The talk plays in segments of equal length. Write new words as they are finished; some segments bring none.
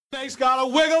Snake's got a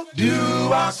wiggle,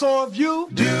 so have you.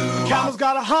 Camel's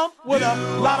got a hump with a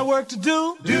lot of work to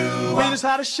do. Venus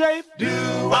had a shape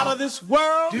out of this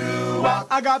world.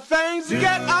 I got things to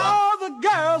get all the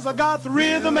girls. I got the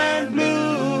rhythm and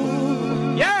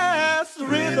blues. Yes, the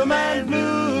rhythm and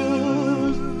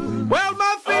blues. Well,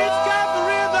 my feet's got the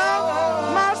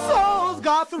rhythm, my soul's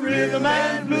got the rhythm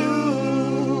and blues.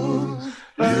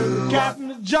 Cat in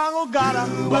the jungle got a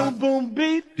boom boom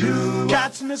beat.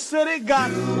 Cats in the city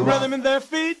got rhythm in their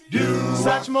feet.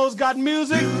 Satchmo's got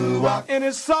music in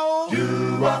his soul.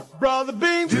 Brother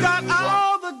Beam's got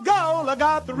all the gold. I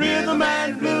got the rhythm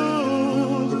and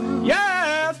blues.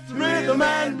 Yes, the rhythm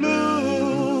and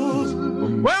blues.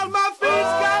 Well, my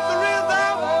feet's got the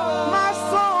rhythm, my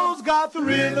soul's got the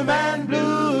rhythm and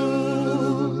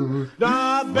blues.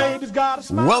 The baby's got a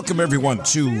smile. Welcome everyone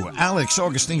to Alex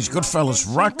Augustine's Goodfellas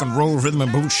Rnr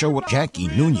Rnb Show with Jackie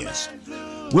Nunez.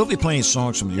 We'll be playing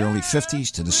songs from the early 50s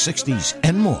to the 60s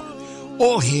and more.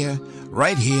 All here,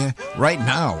 right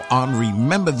now on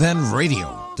Remember Then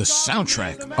Radio, the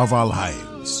soundtrack of our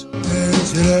lives.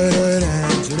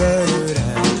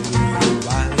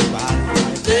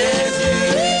 Dance.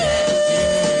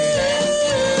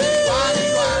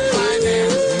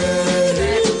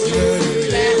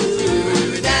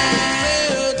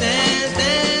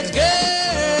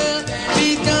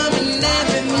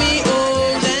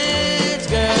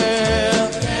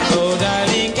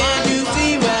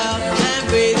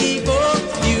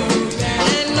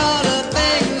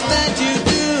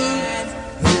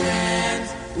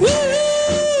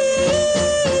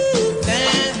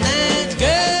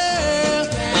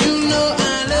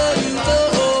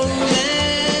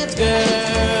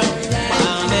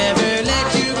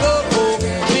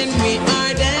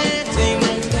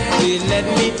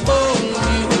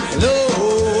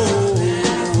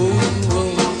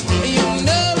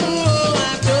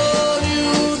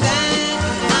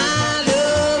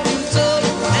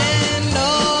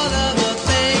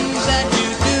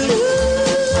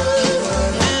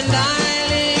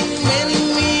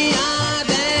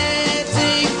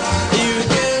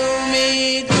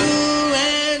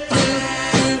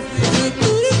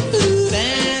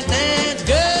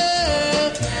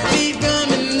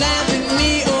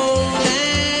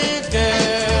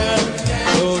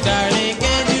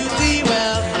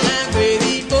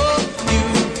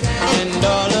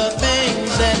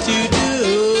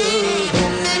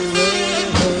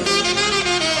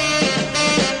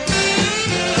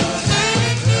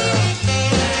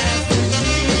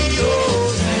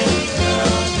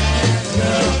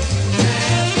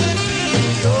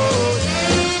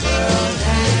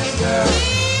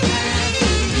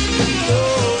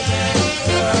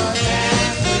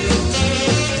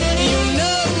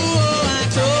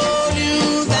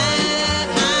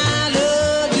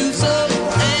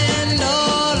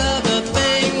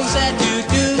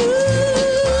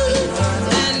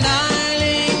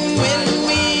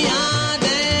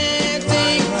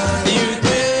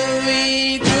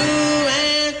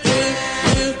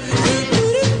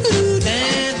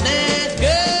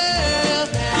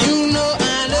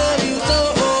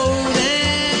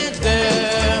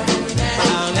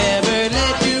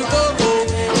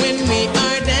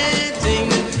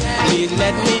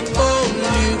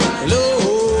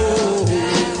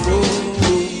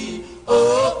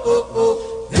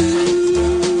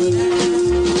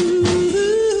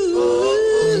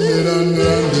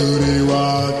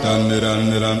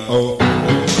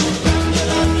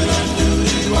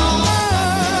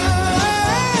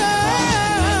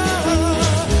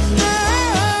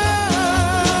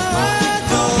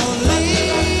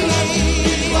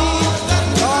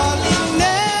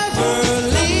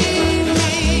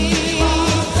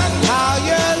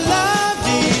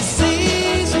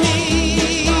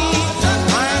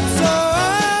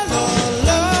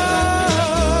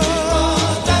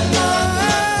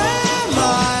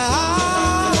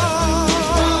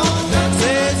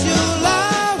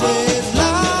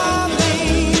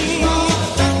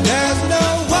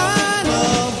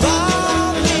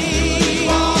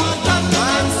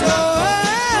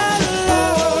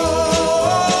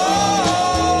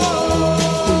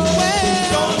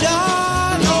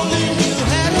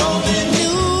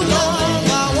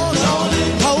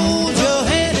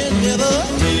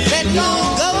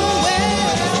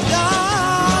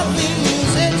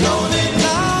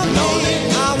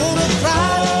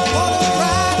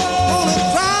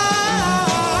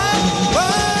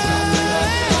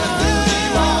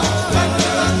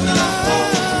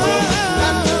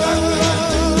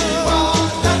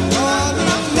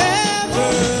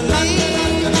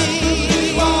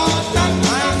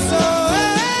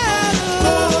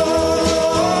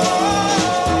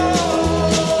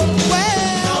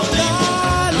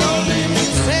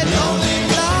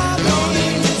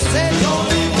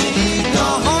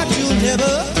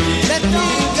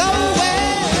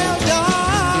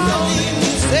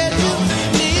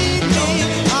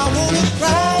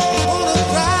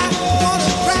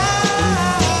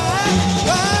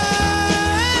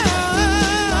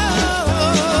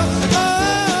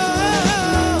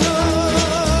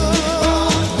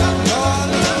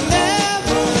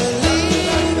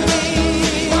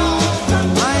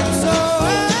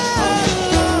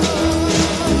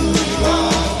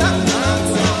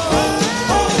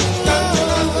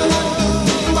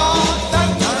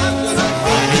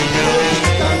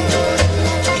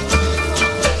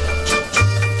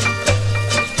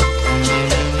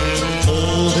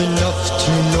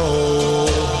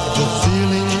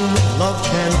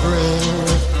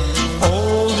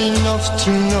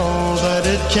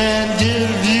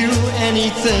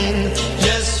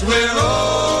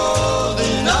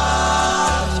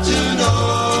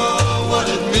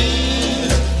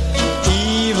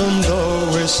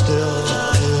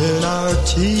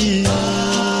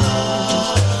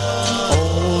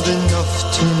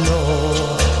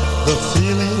 the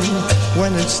feeling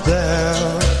when it's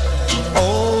there.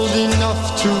 Old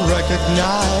enough to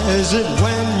recognize it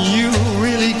when you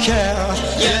really care.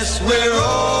 Yes, we're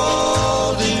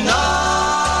old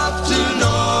enough to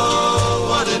know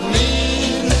what it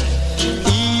means,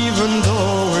 even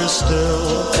though we're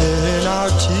still in our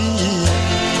teens.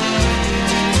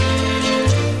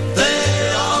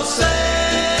 They all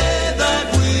say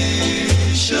that we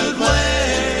should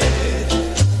wait,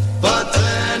 but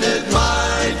then it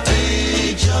might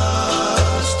be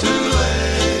just too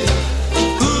late.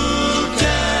 Who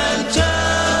can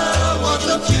tell what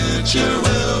the future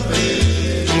will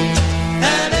be?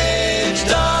 And age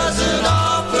doesn't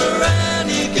offer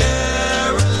any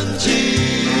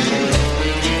guarantee.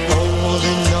 Old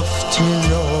enough to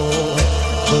know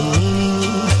the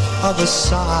meaning of a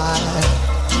sigh,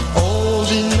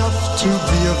 old enough to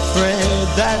be afraid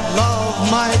that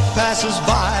love might pass us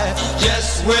by.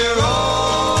 Yes, we're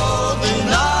old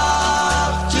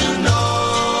enough to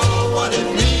know what it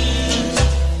means,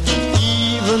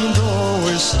 even though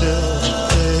we're still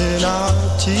in our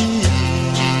teens.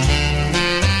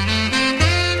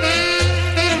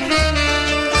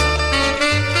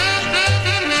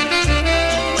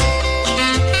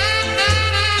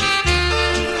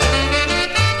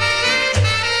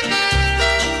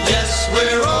 Yes,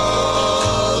 we're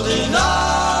old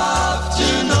enough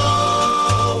to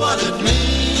know what it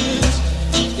means,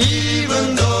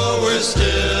 even though we're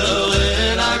still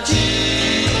in our teens.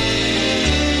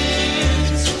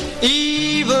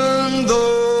 Even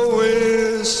though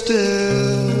we're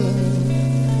still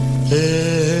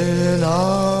in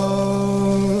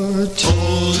our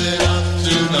teens.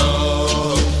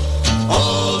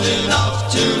 Old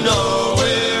enough to know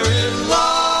we're in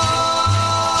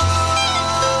love.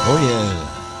 Oh,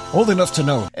 yeah. Old enough to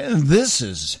know. And this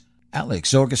is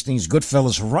Alex Augustine's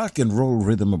Goodfellas Rock and Roll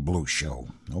Rhythm and Blues Show.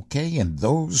 Okay, and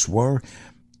those were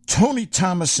Tony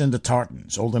Thomas and the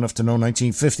Tartans, Old Enough to Know,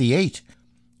 1958.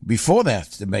 Before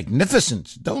that, the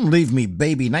magnificent Don't Leave Me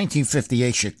Baby,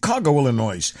 1958, Chicago,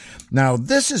 Illinois. Now,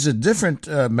 this is a different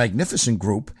magnificent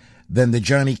group than the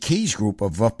Johnny Keys group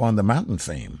of Up on the Mountain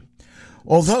fame.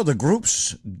 Although the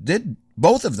groups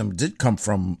both of them did come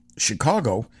from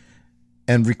Chicago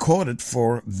and recorded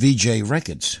for VJ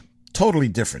Records. Totally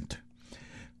different.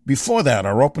 Before that,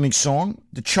 our opening song,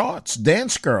 The Charts,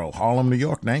 Dance Girl, Harlem, New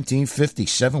York,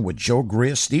 1957, with Joe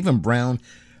Greer, Stephen Brown,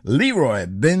 Leroy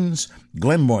Binns,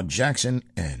 Glenmore Jackson,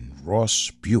 and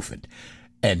Ross Buford.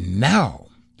 And now,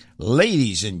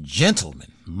 ladies and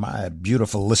gentlemen, my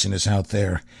beautiful listeners out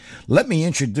there, let me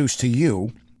introduce to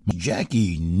you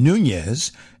Jackie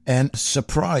Nunez and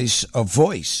Surprise a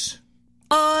Voice.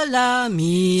 Hola,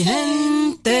 mi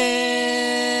gente.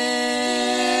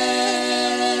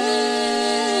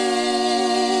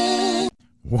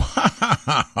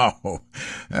 Wow.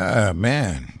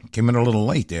 Man, came in a little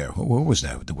late there. Who was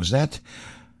that? Was that?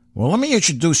 Well, let me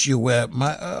introduce you,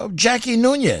 Jackie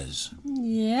Nunez.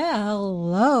 Yeah,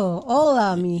 hello.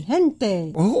 Hola, mi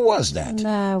gente. Who was that?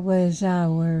 That was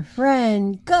our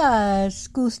friend Gus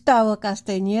Gustavo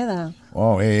Castañeda.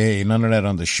 Oh, hey, none of that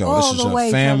on the show. All this is the a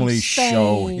way family from Spain.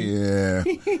 show. Yeah.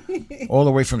 All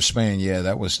the way from Spain. Yeah,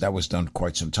 that was done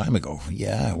quite some time ago.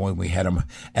 Yeah, when we had them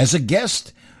as a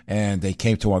guest, and they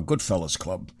came to our Goodfellas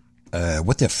Club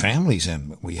with their families,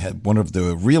 and we had one of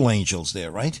the real angels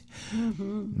there, right?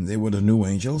 Mm-hmm. They were the new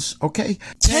angels. Okay.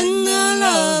 Tender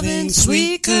loving,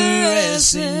 sweet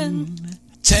caressing.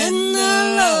 Tender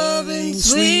loving,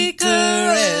 sweet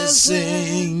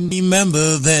caressing.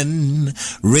 Remember then,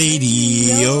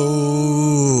 radio.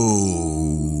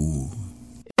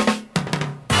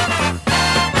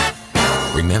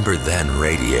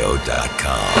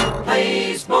 RememberThenRadio.com.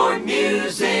 Plays more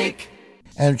music.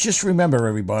 And just remember,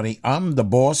 everybody, I'm the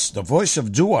boss, the voice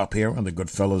of doo-wop here on the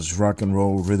Goodfellas Rock and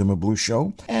Roll Rhythm and Blues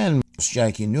Show. And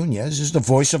Jackie Nunez is the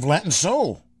voice of Latin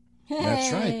Soul. Hey.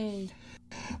 That's right.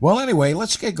 Well, anyway,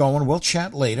 let's get going. We'll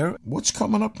chat later. What's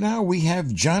coming up now? We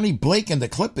have Johnny Blake and the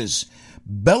Clippers,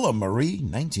 Bella Marie,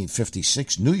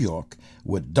 1956, New York,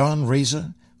 with Don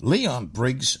Razor, Leon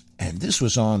Briggs, and this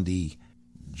was on the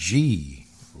G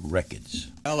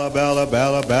Records. Bella, Bella,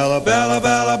 Bella, Bella, Bella,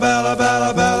 Bella, Bella,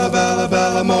 Bella, Bella, Bella,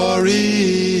 Bella,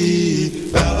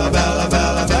 Marie. Bella, Bella,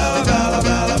 Bella, Bella, Bella,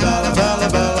 Bella, Bella, Bella,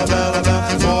 Bella, Bella,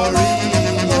 Bella, Marie.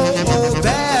 Oh,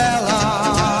 Bella,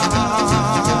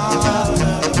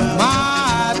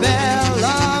 my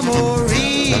Bella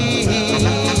Marie.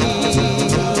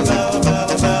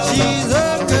 She's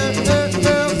a good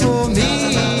girl for me.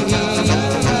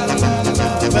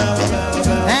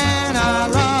 And I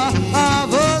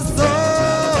love her so.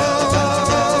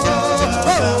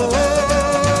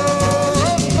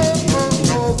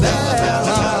 Oh,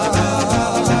 Bella.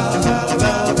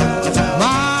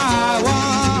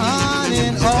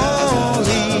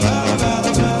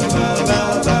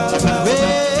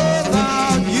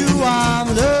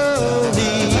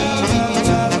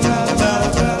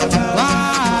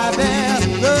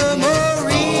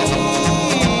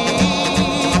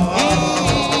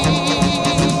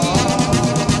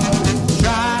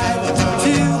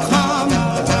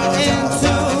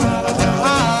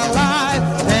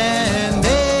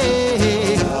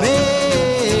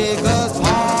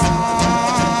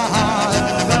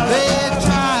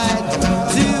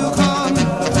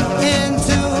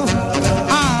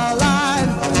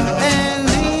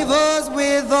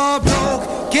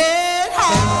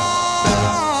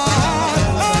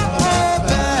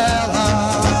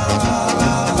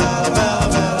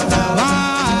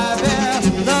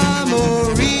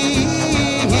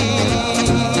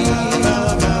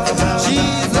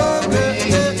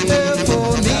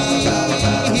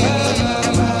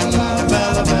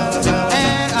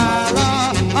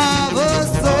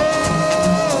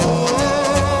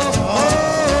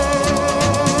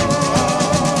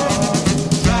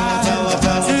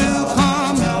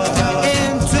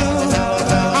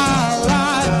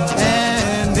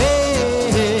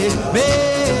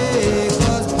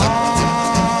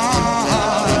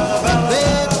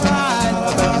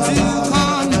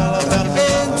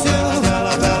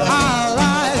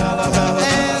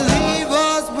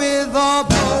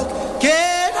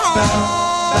 Get home.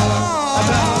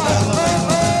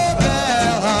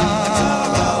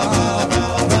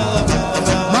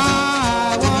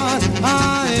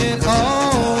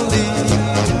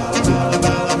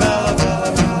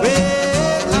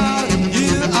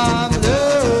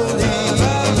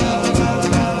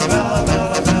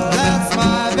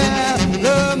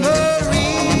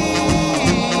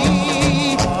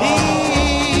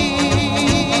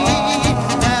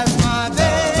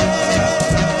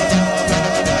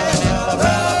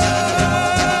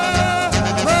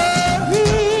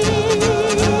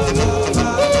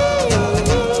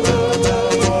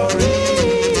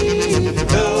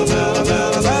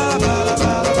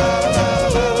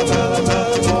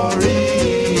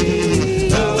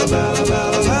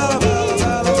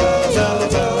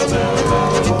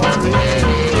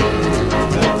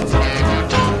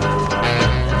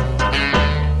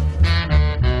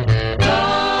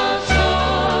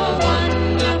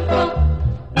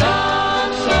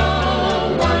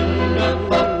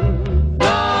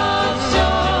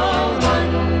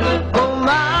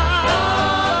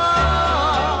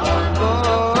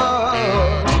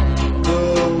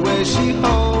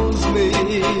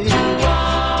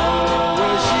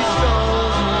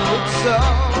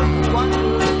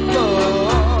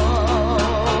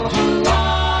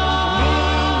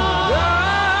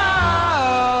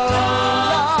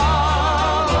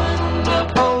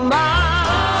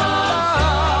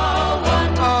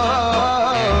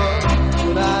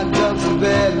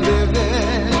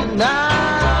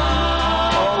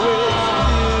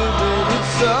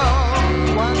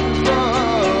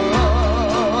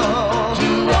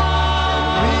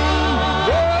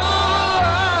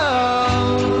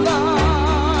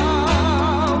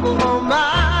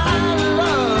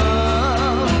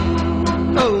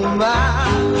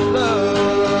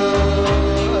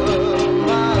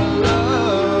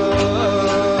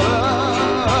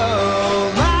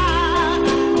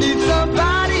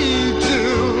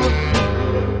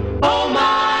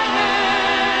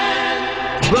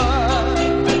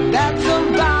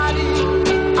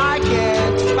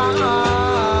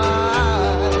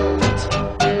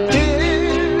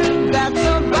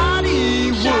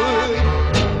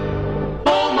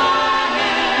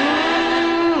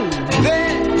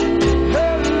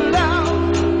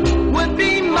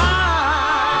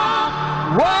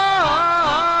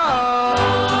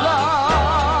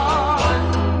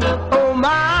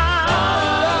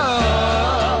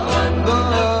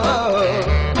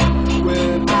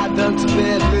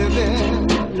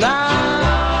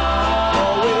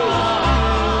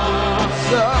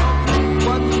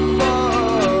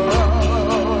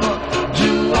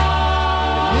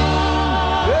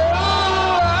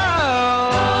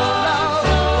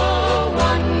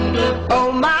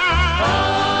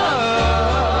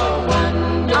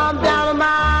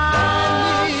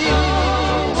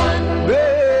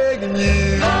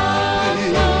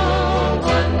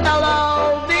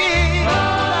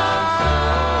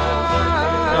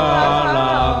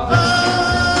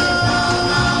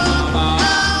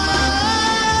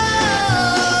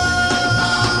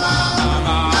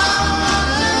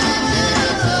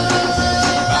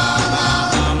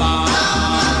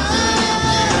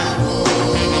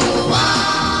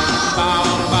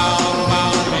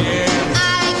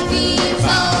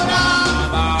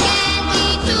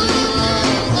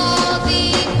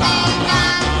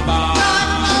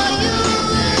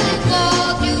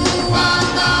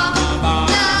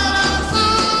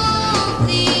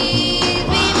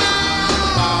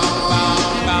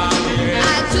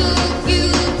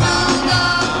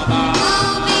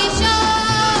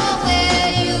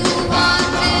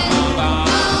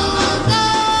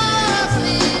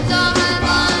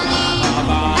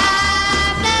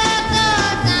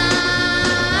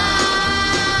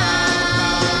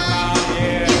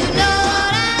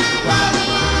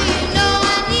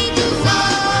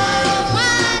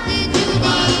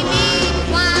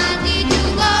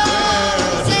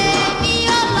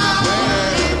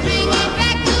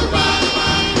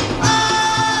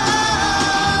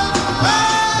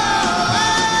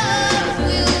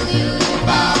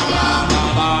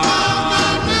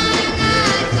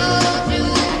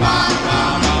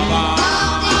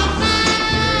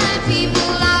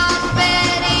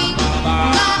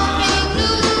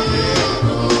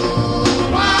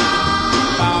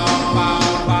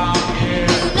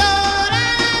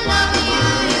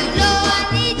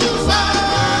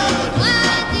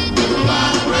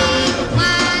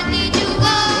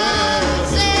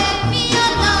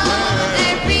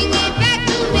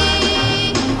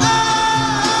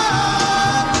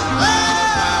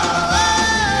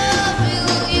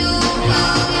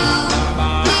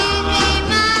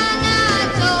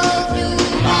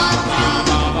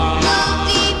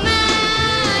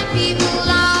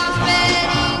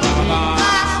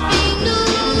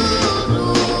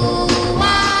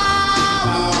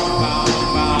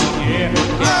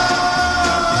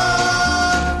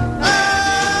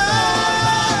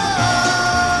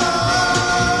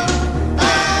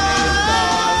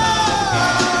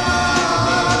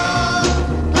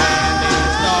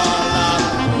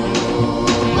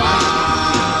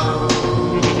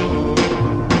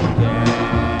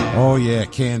 Oh, yeah,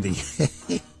 Candy.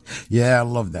 Yeah, I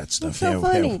love that stuff. What's so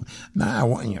funny? Nah,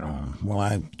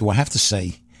 well, do I have to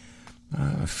say,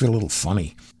 I feel a little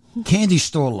funny. Candy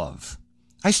store love.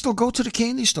 I still go to the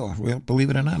candy store. Well, believe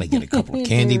it or not, I get a couple of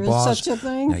candy There is bars. such a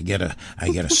thing? I get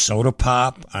a soda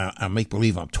pop. I make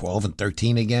believe I'm 12 and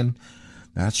 13 again.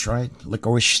 That's right.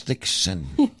 Licorice sticks and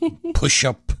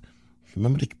push-up.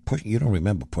 Remember the push? You don't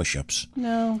remember push-ups?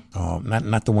 No. Oh,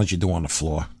 not the ones you do on the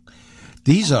floor.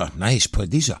 These are nice.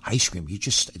 These are ice cream.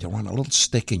 They're on a little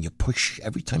stick and you push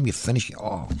every time you finish.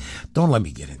 Oh, don't let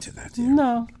me get into that. Dear.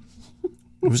 No.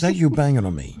 Was that you banging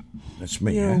on me? That's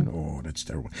me. Yeah. Huh? Oh, that's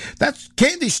terrible. That's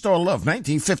Candy Store Love,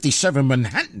 1957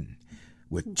 Manhattan,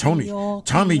 with Tommy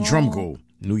Drumgold,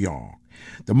 New York.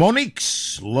 The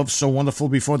Moniques, Love So Wonderful,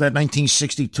 before that,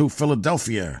 1962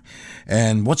 Philadelphia.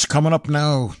 And what's coming up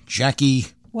now, Jackie?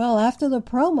 Well, after the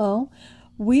promo,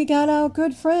 we got our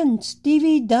good friend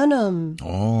Stevie Dunham.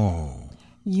 Oh,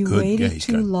 You good waited guys,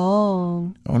 too good.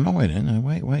 long. Oh, no, I didn't.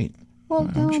 Wait. Well,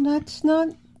 no, that's not.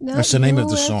 That's the name of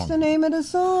the song. That's the name of the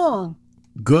song.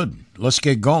 Good. Let's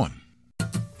get going.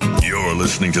 You're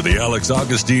listening to the Alex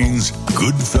Augustine's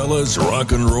Goodfellas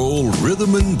Rock and Roll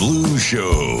Rhythm and Blues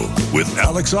Show with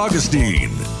Alex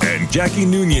Augustine and Jackie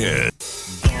Nunez.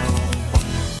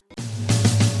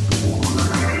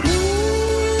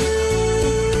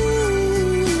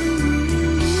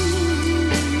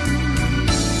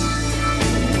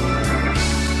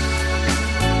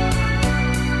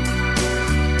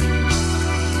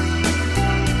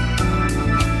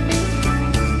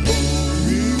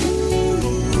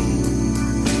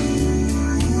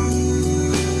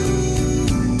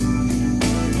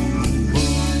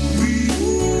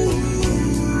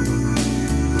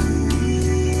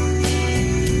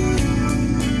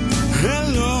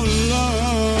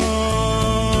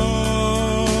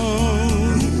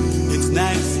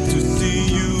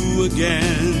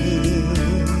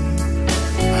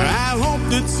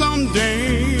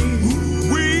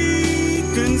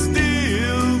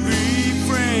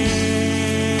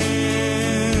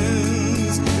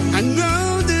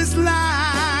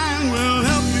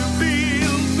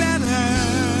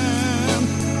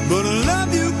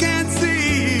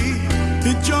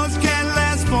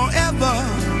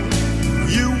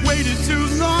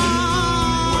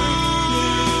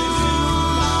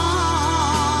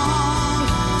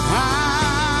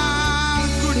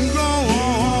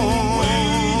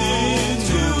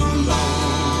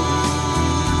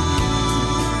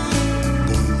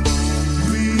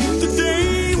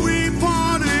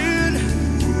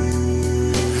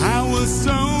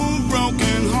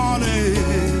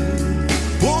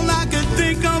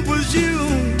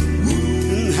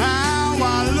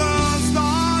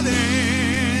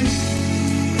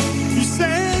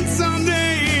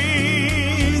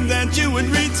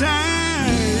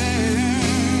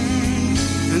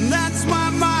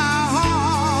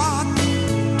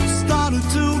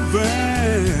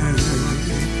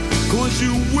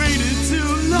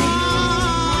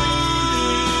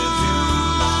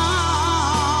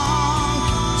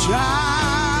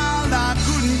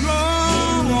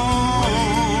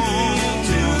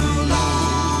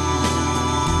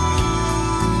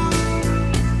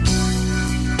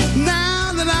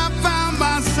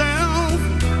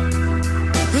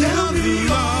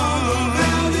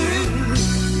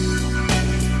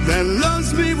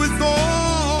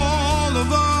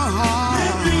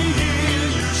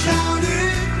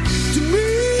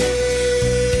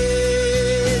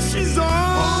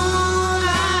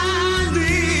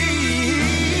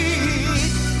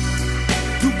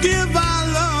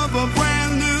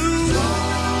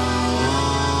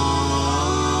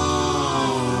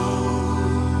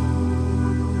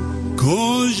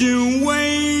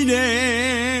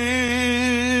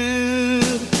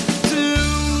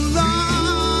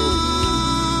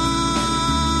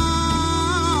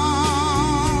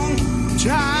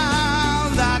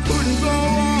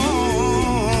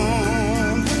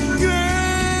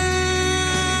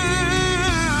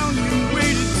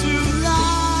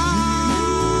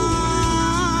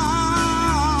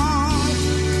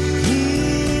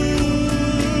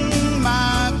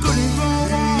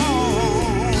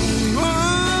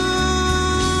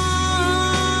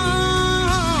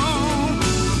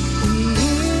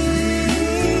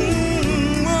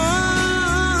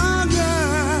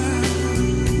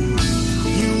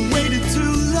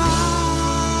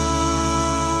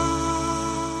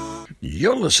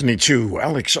 You're listening to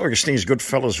Alex Augustine's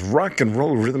Goodfellas Rock and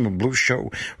Roll Rhythm and Blues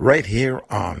Show right here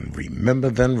on Remember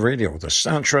Then Radio, the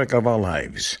soundtrack of our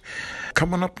lives.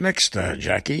 Coming up next,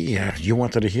 Jackie, you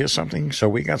wanted to hear something, so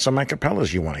we got some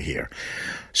acapellas you want to hear.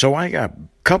 So I got a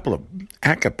couple of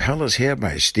acapellas here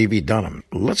by Stevie Dunham.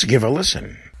 Let's give a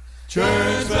listen.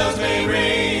 Church bells may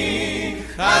ring,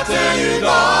 I tell you,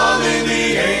 darling,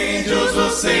 the angels will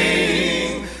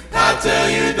sing. I tell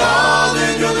you,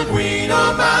 darling, you're the queen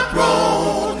of my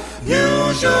throne.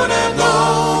 You should have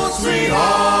known, sweetheart,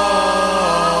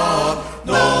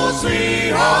 known,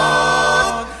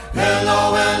 sweetheart.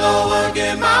 Hello, hello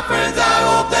again, my friends, I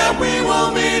hope that we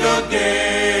will meet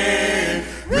again.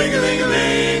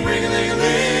 Ring-a-ling-a-ling,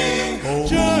 ring-a-ling-a-ling.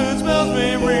 Church bells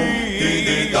may ring,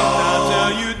 ding-ding-dong. I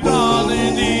tell you,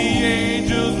 darling, the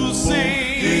angels will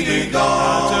sing. Ding-ding-dong.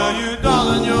 I tell you,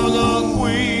 darling, you're the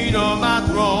queen of my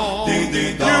throne.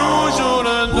 Ding-ding-dong. You should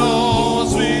have known,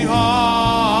 sweetheart,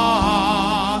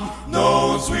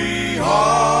 known,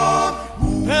 sweetheart.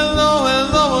 Hello,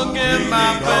 hello again,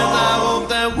 my friends, I hope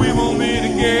that we will meet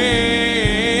again.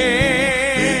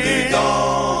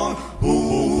 Ding-ding-dong.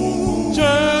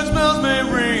 Church bells may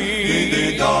ring.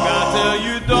 Ding-ding-dong. I tell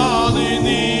you, darling, the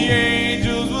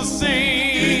angels will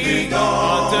sing. Ding-ding-dong.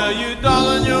 I tell you,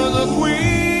 darling, you're the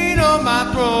queen of my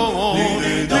throne.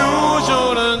 Ding-ding-dong. You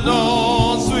should have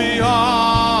known, sweetheart,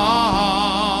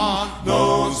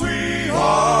 known,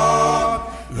 sweetheart.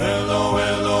 Hello,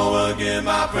 hello again,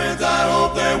 my friends, I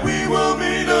hope that we will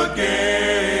meet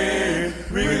again.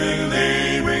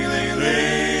 Ring-a-ling-a-ling,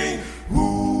 ring-a-ling-a-ling.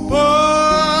 Ooh.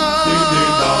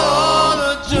 Ding-ding-dong.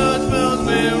 The church bells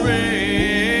may ring.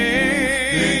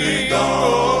 Ding-ding-dong.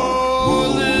 Oh,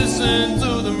 listen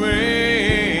to the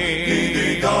ring.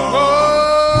 Ding-ding-dong. Oh,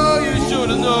 you should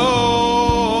have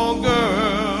known,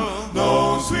 girl.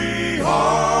 Known,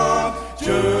 sweetheart.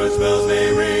 Church bells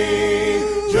may ring.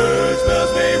 Church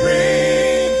bells may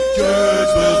ring.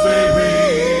 Church bells may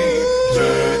ring.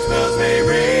 Church bells may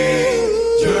ring.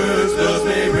 Church bells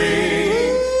may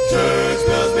ring. Church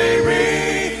bells may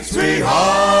ring.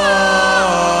 Sweetheart.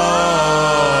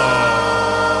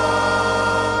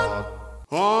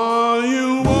 Are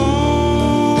you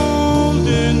old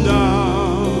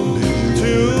enough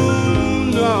to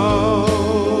know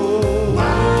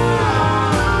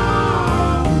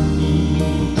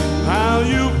how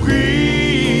you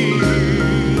grieve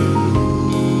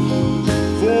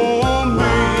for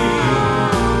me?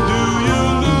 Do you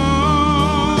know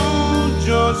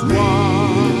just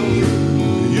what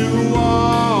you are?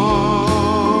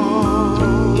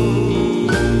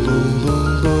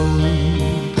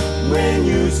 When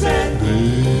you said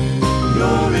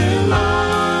you're in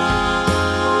love,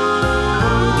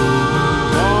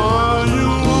 are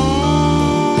you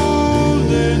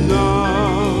old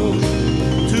enough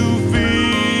to feel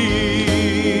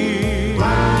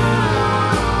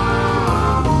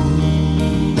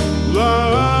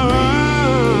love?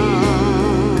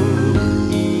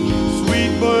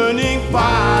 Sweet burning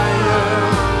fire,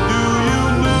 do you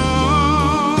know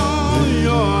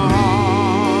your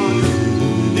heart's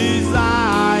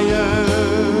desire?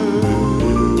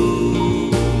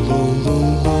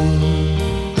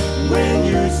 When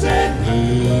you said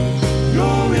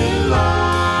you're in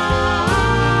love,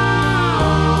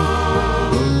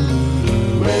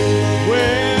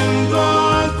 when the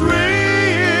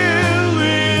thrill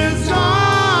is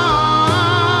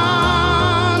on,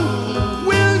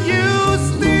 will you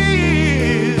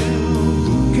still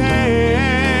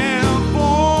care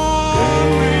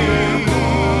for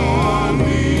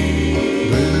me?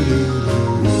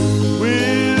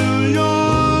 Will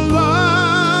your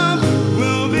love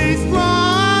will be strong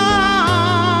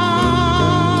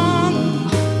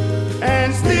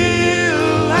and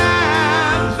still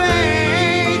have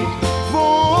faith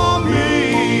for me?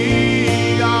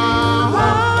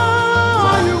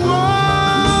 Are you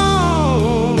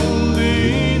old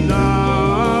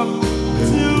enough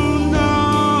to know?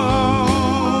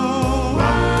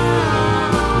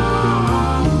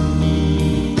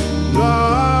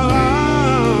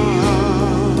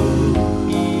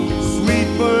 Sweet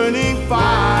burning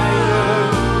fire,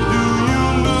 do you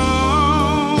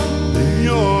know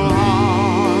your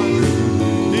heart's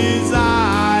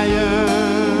desire?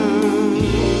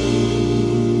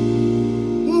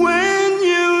 When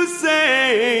you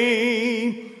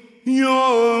say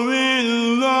you're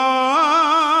in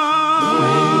love,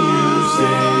 when you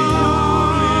say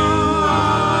you're in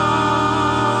love,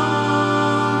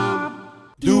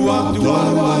 do-wop, do-wop,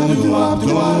 do-wop,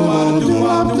 do-wop,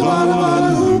 do-wop, do-wop,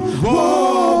 whoa.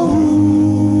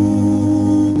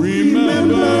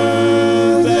 Remember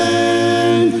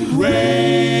that radio.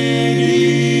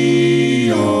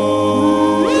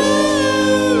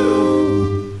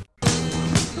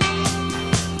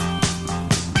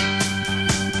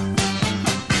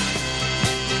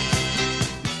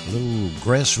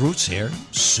 Grassroots here,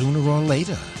 Sooner or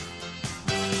Later.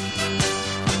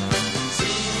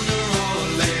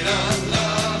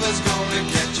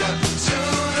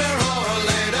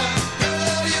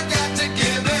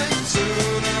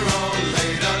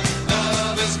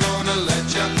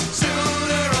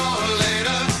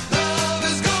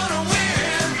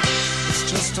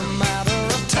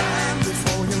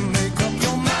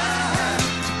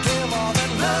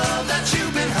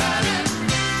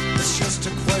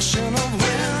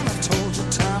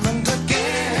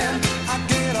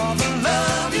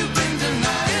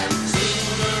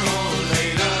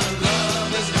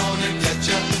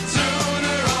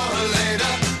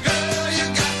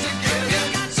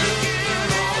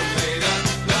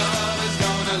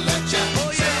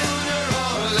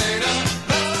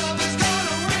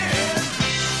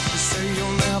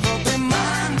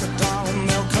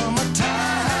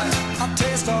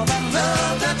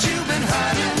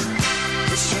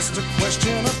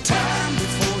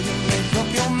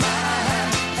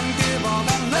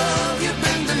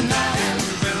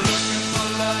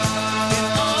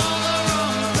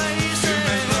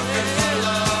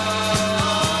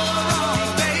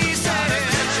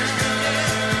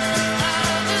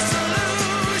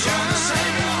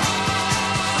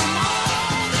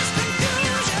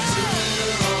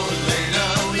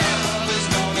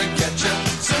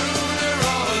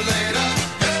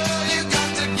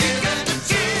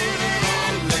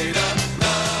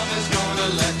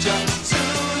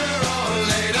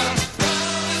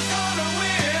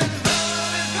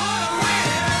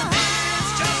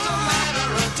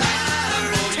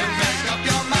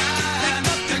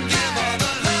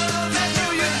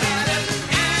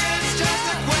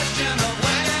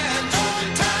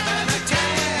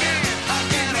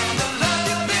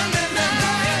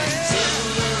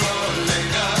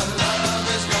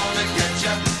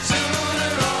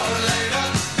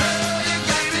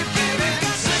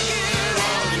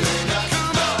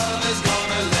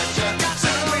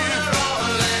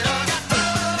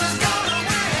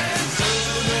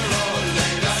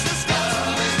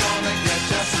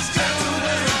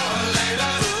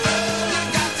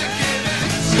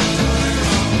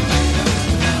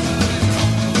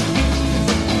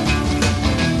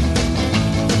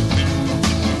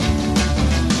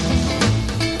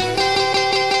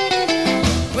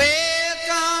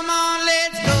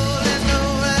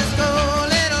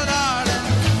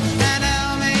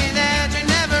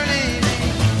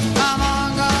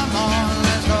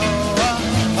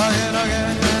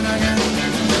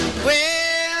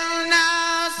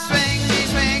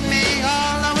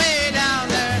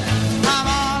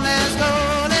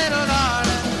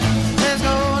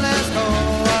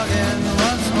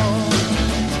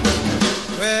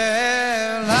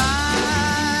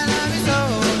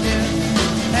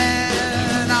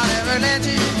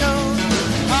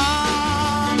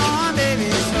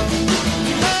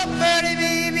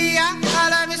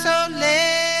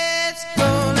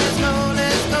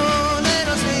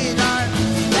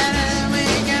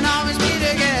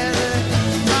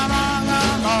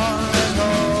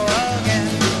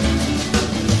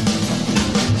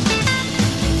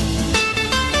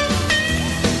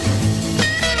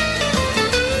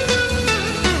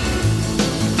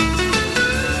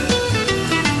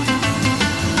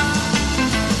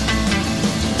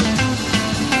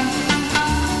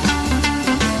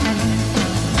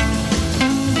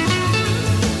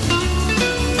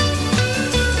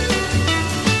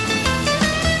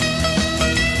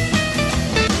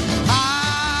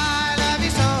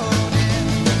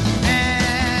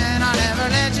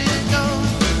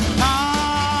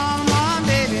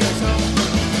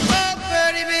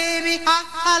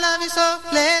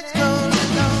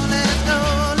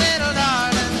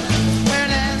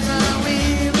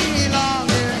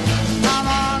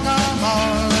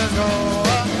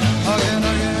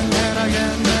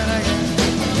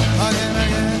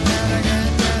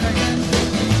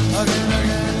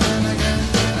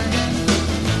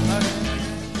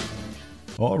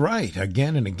 All right,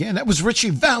 again and again. That was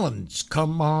Richie Valens.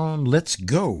 Come on, let's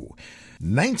go.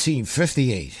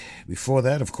 1958. Before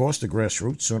that, of course, the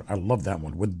Grassroots. So I love that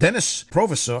one. With Dennis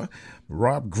Provisor,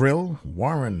 Rob Grill,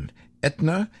 Warren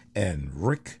Etna, and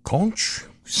Rick Conch.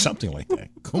 Something like that.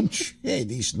 Conch. Hey,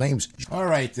 these names. All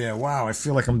right there. Wow, I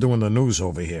feel like I'm doing the news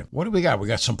over here. What do we got? We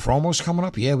got some promos coming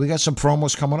up? Yeah, we got some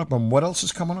promos coming up. And what else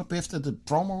is coming up after the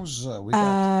promos? We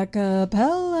got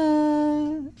Acapella.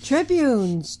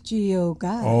 Tribunes, Geo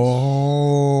guys.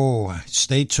 Oh,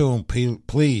 stay tuned,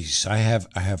 please. I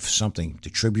have something. The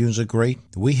Tribunes are great.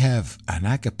 We have an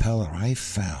a cappella I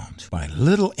found by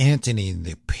Little Anthony and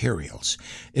the Imperials.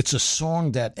 It's a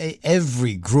song that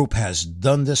every group has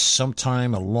done this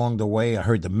sometime along the way. I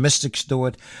heard the Mystics do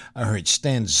it. I heard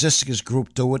Stan Zizka's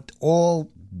group do it. All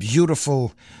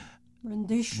beautiful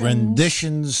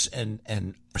renditions and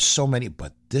so many.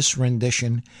 But this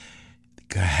rendition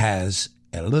has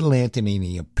a Little Anthony and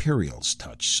the Imperials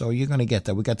touch. So you're going to get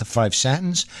that. We got the Five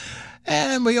Satins.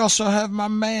 And we also have my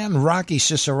man, Rocky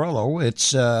Cicerello.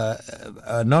 It's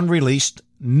an unreleased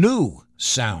new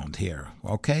sound here.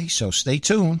 Okay, so stay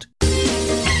tuned.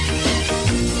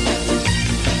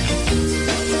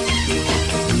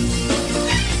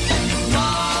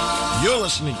 You're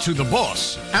listening to the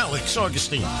boss, Alex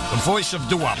Augustine, the voice of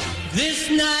doo-wop. This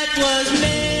night was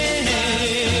made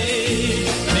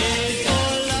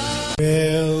for love.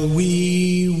 Well,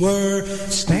 we were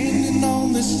standing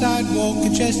on the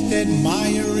sidewalk, just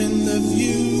admiring the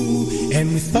view,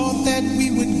 and we thought that we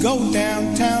would go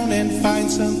downtown and find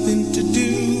something to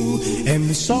do, and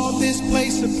we saw this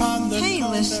place upon the Hey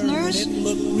listeners,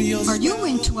 are you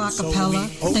into a cappella?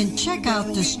 Then check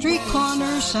out the Street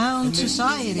Corner Sound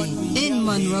Society in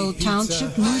Monroe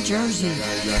Township, New Jersey.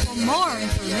 For more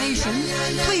information,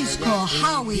 please call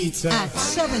Howie at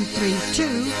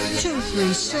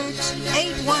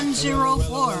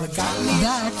 732-236-8104.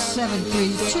 That's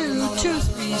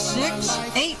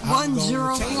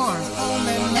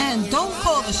 732-236-8104. And don't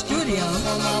call the studio,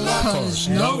 because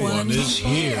no one is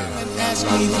here. Ask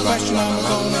me the question, I'm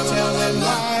gonna tell them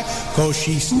why. Cause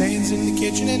she stands in the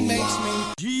kitchen and makes me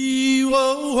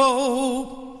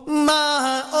Gee-whoa-whoa,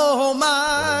 my, oh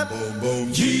my.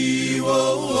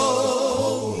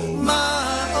 Gee-whoa-whoa,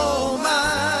 my, oh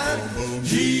my.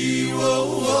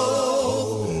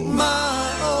 Gee-whoa-whoa,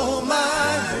 my, oh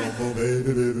my.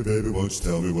 Baby, baby, baby, won't you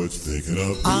tell me what you're thinking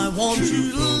of? I want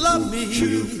you to love me,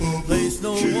 place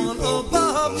no one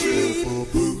above me.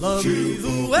 Love me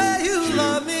the way you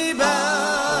love me best.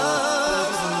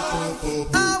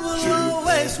 I will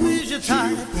always squeeze you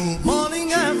tight,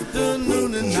 morning,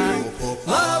 afternoon, and night.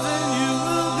 Loving you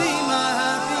will be my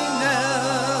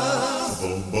happiness.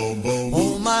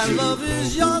 Oh, my love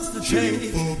is yours to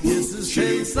take. Kisses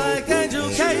taste like angel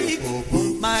cake.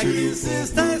 My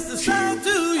kisses taste the same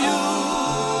to you.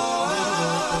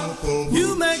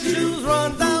 You make chills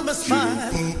run down my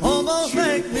spine, almost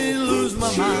make me lose my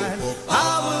mind.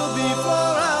 I will be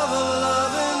forever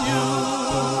loving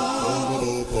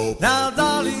you. Now,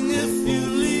 darling, if you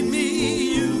leave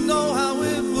me, you know how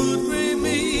it would grieve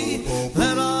me.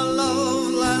 Let our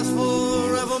love last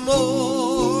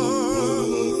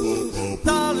forevermore.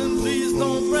 Darling, please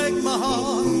don't break my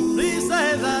heart. Please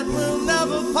say that we'll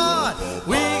never part.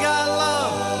 We got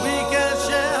love we can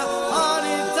share.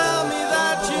 Honey, tell me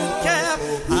that you care.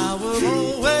 I will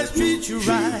always treat you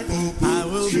right. I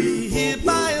will be here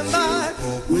by and by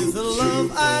with the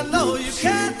love I know you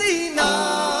can't deny.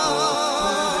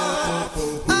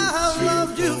 I have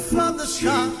loved you from the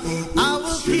start. I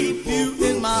will keep you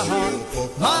in my heart.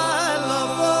 My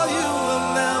love for you will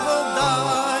never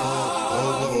die.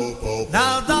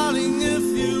 Now, darling, if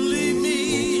you leave me,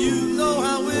 you know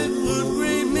how it would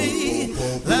grieve me.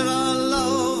 Let our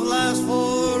love last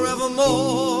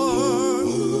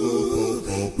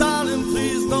forevermore. Darling,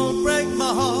 please don't break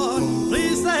my heart.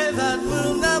 Please say that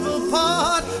we'll never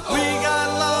part. We got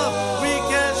love we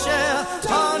can share.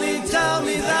 Honey, tell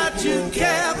me that you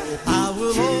care. I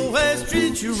will always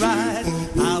treat you right.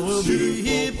 I will be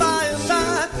here by and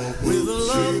by with a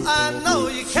love I know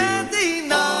you can't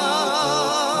deny.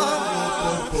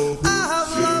 I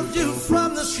have loved you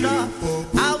from the start.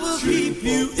 I will keep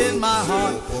you in my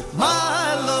heart.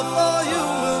 My love for you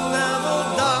will never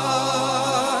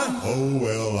die. Oh,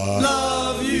 well, I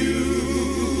Love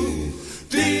you,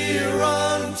 dear,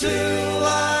 until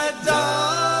I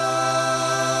die.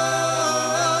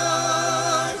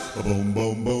 boom,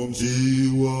 boom, boom, gee,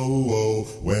 whoa, whoa.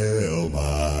 Well,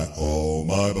 my, oh,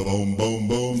 my, boom, boom,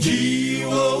 boom, Gee,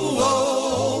 whoa,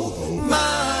 whoa,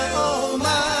 my, oh,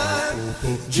 my.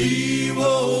 Gee,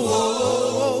 whoa,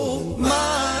 whoa,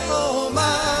 my, oh,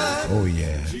 my. Oh,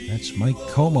 yeah, that's Mike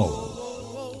Como.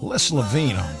 Les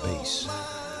Levine on bass.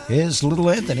 Here's Little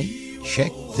Anthony.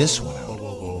 Check this one out.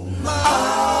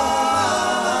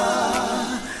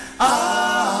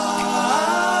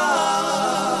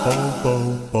 boom,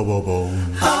 boom, boom, boom, boom.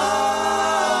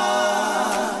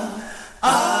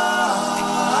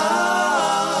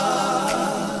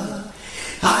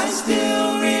 I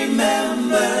still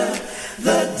remember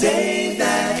the day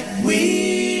that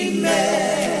we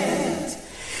met.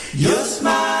 Your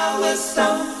smile was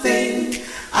something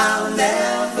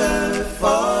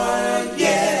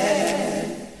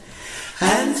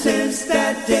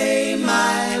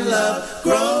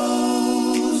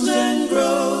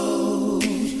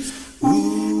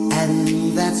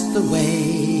the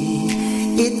way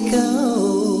it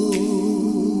goes.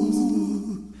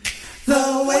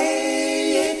 The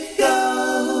way it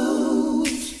goes.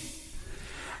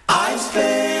 I've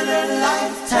spent a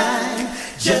lifetime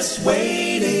just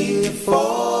waiting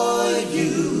for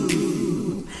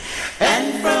you.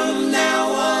 And from now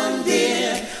on,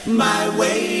 dear, my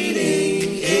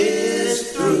waiting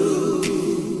is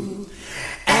through.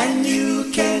 And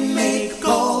you can make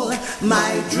all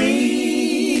my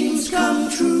dreams come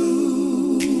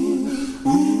true.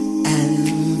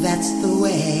 And that's the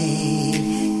way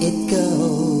it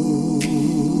goes.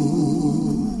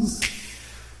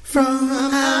 From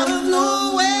out of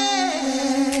nowhere,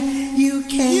 you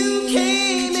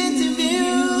came into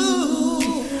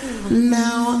view.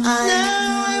 Now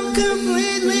I'm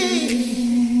completely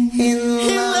in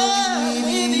love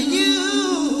with you.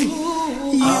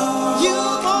 You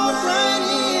walked right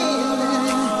in,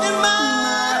 and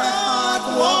my heart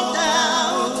walked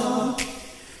out.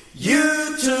 You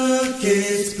took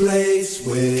its place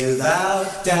without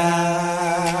doubt.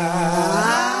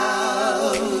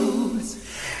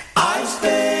 I've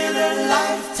spent a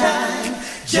lifetime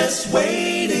just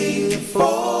waiting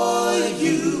for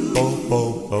you.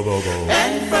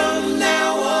 And from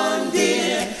now on,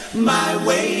 dear, my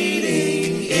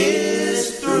waiting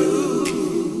is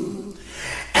through.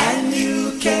 And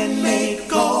you can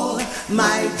make all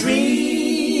my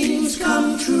dreams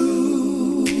come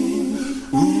true.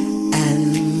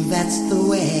 And that's the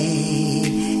way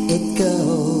it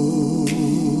goes.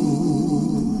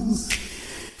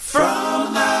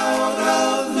 From out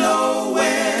of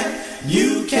nowhere,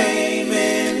 you came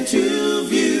into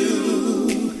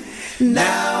view.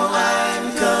 Now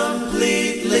I'm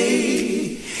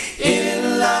completely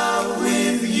in love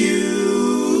with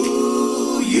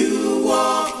you. You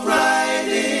walked right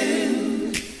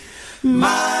in,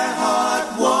 my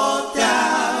heart walked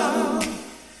out.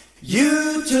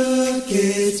 You took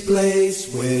its place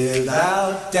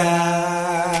without doubt.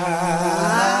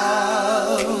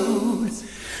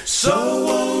 So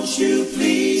won't you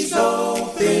please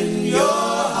open your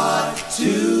heart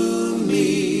to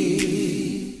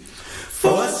me?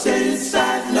 For since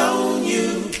I've known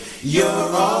you,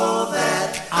 you're all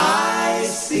that I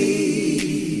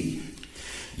see.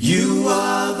 You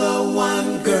are the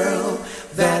one girl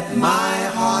that my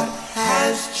heart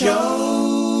has chosen.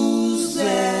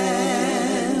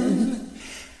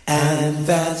 And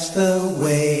that's the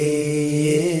way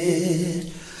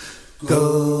it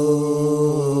goes.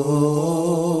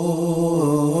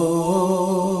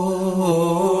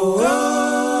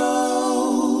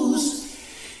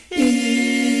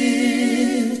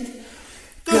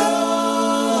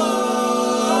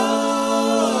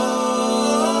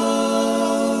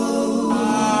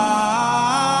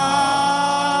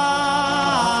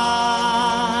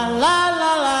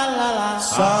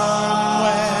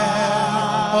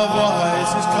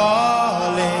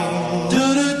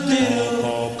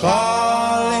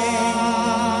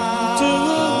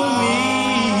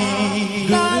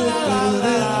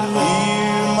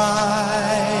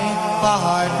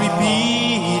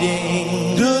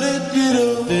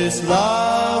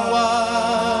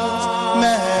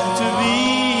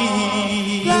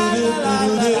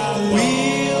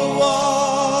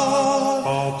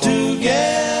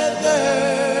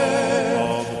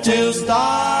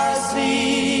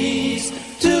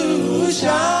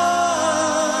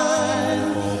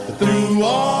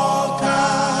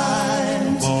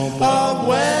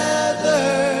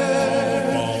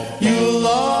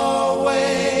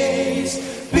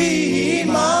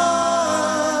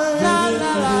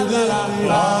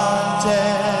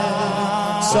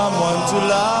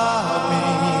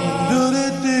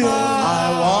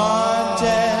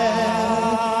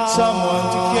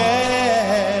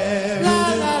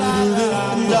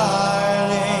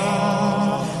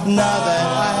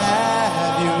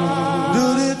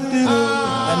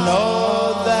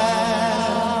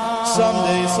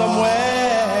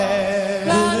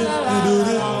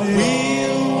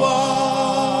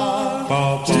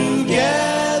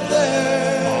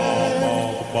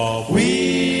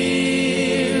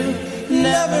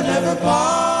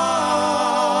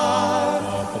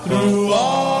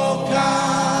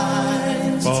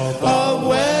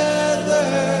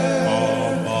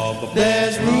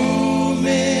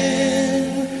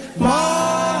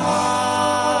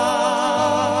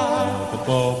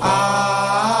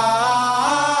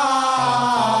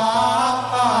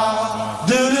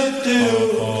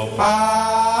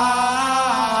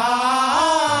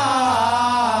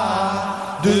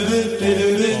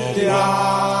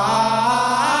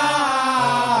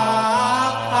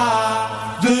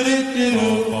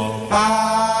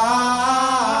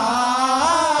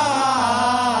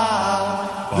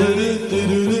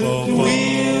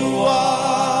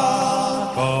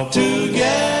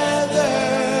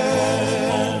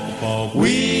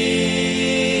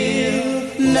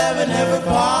 never, never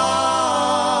part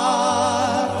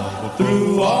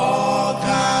through all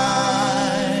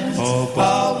kinds of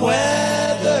weather.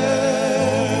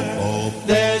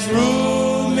 There's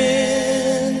room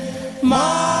in my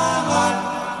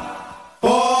heart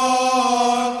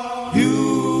for you.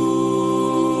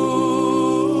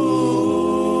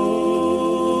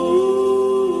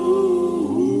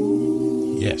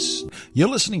 Yes. You're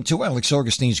listening to Alex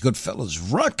Augustine's Goodfellas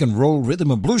Rock and Roll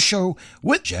Rhythm and Blues Show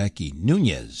with Jackie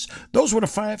Nunez. Those were the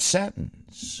 5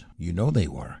 Satins. You know they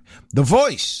were. The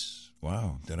Voice.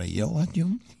 Wow, did I yell at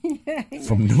you?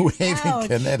 From New Haven, Ouch.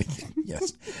 Connecticut.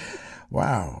 Yes.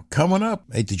 Wow. Coming up.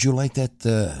 Hey, did you like that,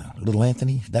 Little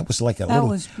Anthony? That was like a That little,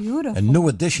 was beautiful. a new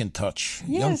edition touch.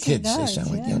 Yes, Young it kids, they does,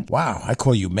 sound like yeah. young. Wow, I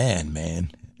call you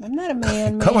man. I'm not a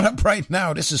man. Coming up right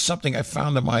now, this is something I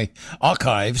found in my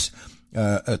archives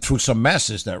through some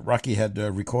masses that Rocky had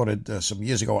recorded some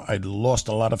years ago. I lost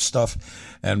a lot of stuff.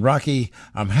 And Rocky,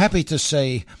 I'm happy to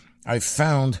say I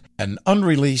found an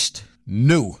unreleased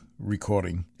new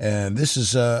recording. And this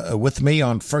is with me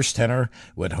on first tenor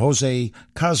with Jose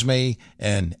Cosme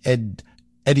and Eddie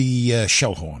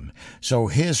Shellhorn. So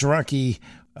here's Rocky,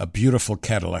 a beautiful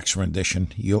Cadillac's rendition.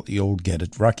 You'll get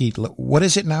it. Rocky, what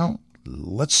is it now?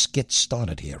 Let's get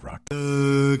started here, Rock.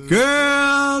 The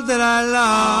girl that I love,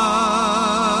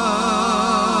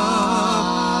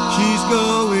 she's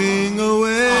going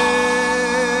away.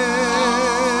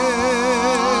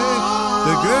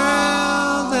 The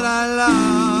girl that I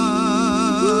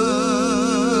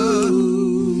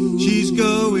love, she's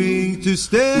going to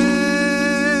stay.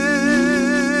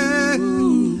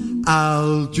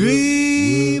 I'll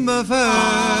dream of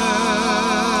her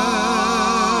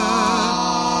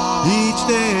each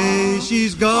day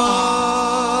she's gone.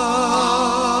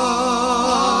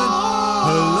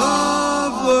 Her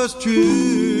love was true,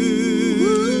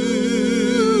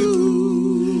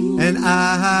 and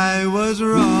I was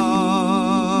wrong.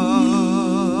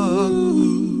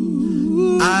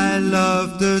 I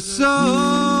loved her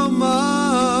so much,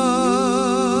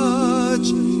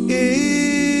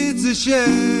 it's a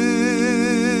shame.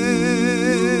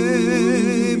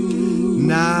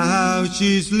 Now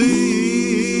she's leaving.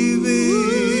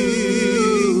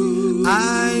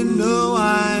 I know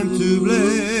I'm to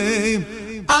blame.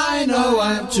 I know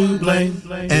I'm to blame.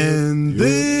 And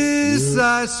this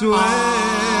I swear,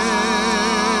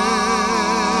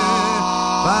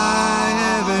 by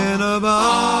heaven above,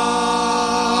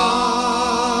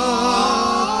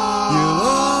 you'll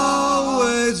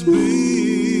always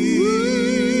be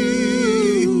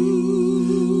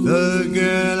the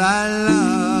girl I love.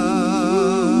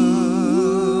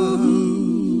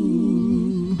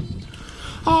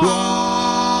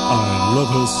 I love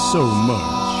her so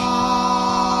much,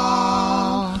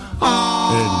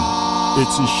 and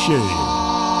it's a shame.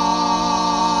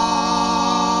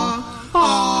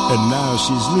 And now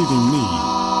she's leaving me,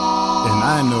 and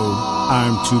I know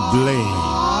I'm to blame.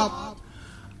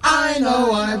 I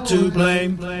know I'm to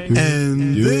blame.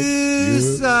 And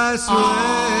this I swear,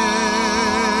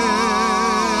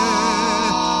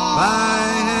 by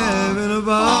heaven above,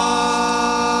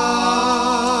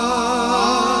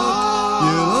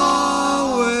 you'll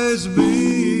always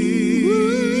be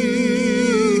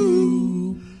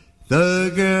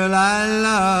the girl I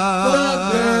love. The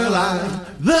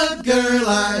girl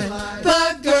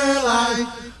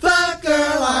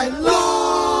I love.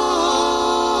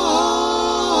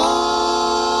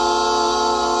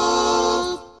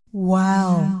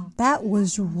 Wow, that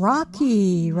was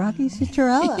Rocky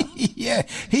Citarella. Yeah,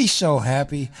 he's so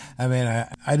happy. I mean,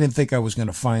 I didn't think I was going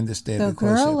to find this day. The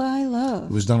because girl I love.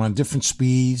 It was done on different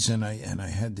speeds, and I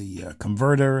had the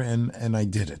converter, and I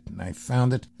did it, and I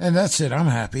found it, and that's it. I'm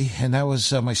happy, and that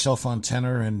was myself on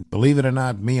tenor, and believe it or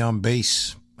not, me on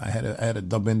bass. I had to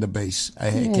dub in the bass. I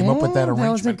came up with that arrangement.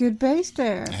 That was a good bass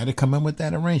there. I had to come in with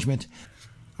that arrangement.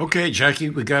 Okay,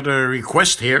 Jackie, we got a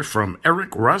request here from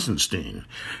Eric Rosenstein.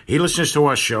 He listens to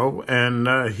our show, and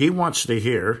he wants to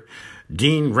hear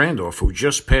Dean Randolph, who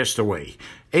just passed away,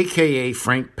 a.k.a.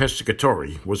 Frank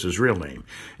Pescatore was his real name.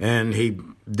 And he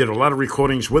did a lot of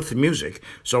recordings with the music.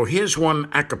 So here's one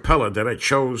a cappella that I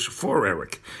chose for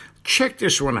Eric. Check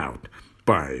this one out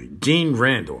by Dean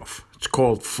Randolph. It's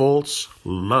called False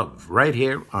Love, right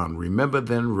here on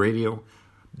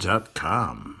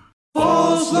RememberThenRadio.com.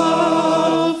 False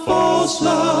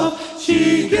love,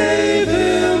 she gave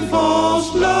him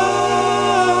false love.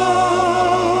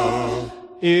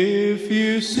 If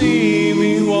you see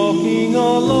me walking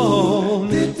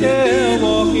alone, yeah,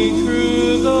 walking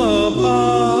through the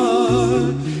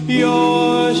park,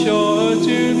 you're sure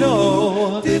to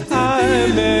know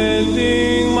I'm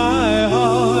mending my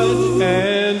heart,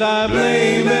 and I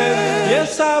blame it,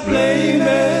 yes I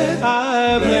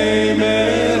I blame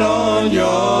it on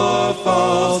your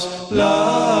false love.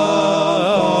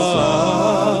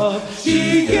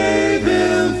 She gave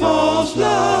him false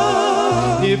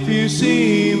love. If you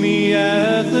see me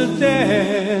at the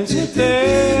dance,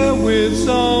 there with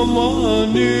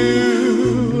someone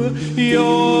new,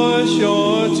 you're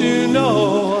sure to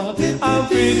know I'm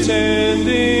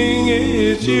pretending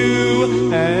it's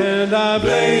you. And I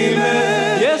blame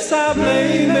it, yes I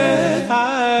blame it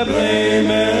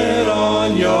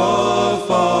on your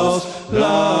false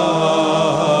love.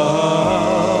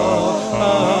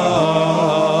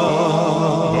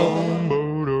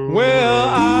 Well,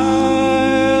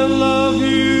 I love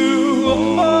you,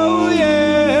 oh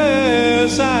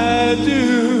yes I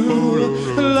do,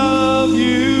 love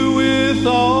you with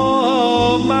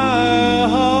all of my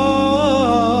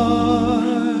heart,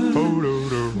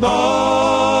 but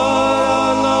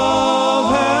our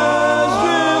love has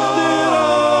drifted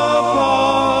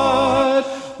apart.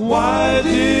 Why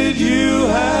did you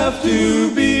have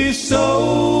to be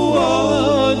so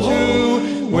untrue?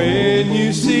 When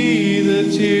you see the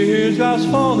teardrops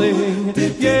falling,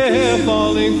 yeah,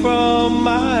 falling from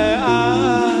my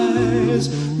eyes,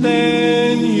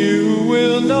 then you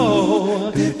will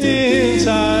know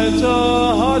inside's a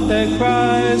heart that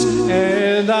cries.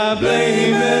 And I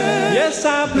blame it, yes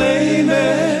I blame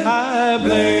it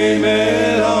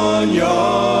on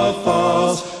your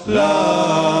false love.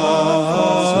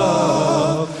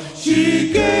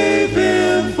 She gave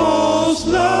him false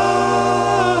love,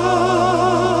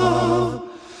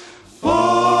 false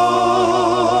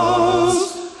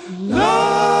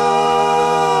love.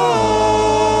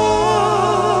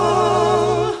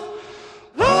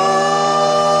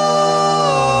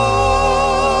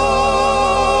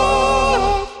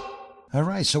 All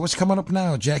right, so what's coming up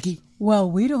now, Jackie? Well,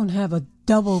 we don't have a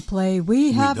double play.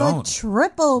 We have a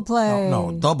triple play.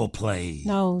 No, double play.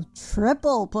 No,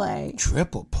 triple play.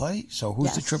 Triple play? So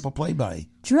who's the Yes. triple play by?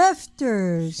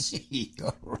 Drifters.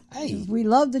 All right. We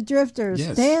love the Drifters.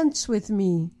 Yes. Dance with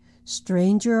me.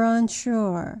 Stranger on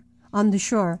shore. On the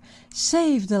shore.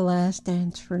 Save the last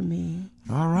dance for me.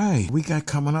 All right, we got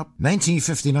coming up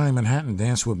 1959 Manhattan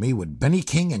Dance With Me with Benny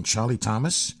King and Charlie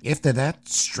Thomas. After that,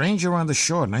 Stranger on the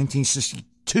Shore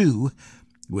 1962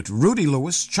 with Rudy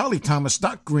Lewis, Charlie Thomas,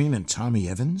 Doc Green, and Tommy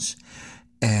Evans.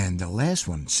 And the last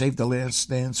one, Save the Last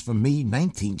Dance for Me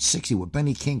 1960 with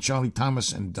Benny King, Charlie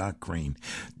Thomas, and Doc Green.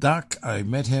 Doc, I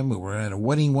met him. We were at a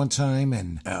wedding one time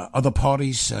and other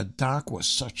parties. Doc was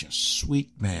such a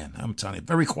sweet man. I'm telling you,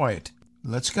 very quiet.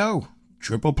 Let's go.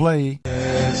 Triple play.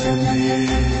 Dance with me,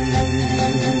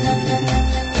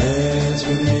 dance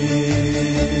with me,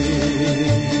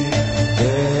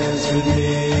 dance with me,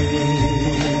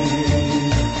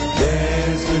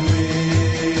 dance with me,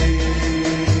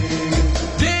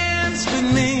 dance with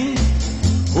me.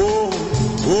 Oh,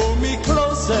 hold me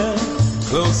closer,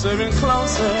 closer and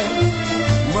closer,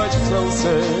 much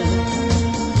closer,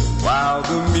 while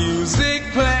the music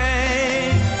plays.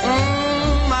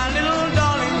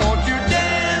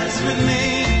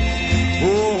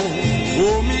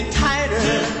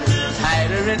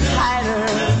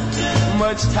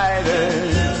 Much tighter,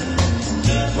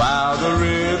 while the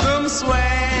rhythm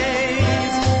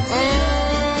sways.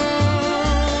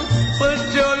 Put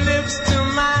your lips to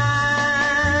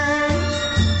mine,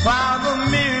 while the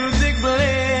music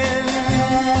blends.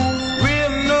 We're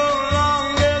no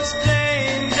longer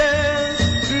strangers,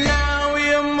 now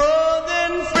we're more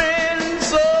than friends.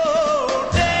 So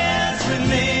dance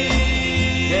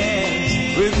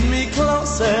with me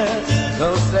closer,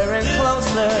 closer and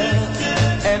closer.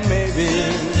 And maybe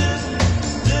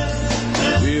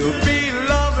we'll be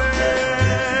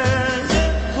lovers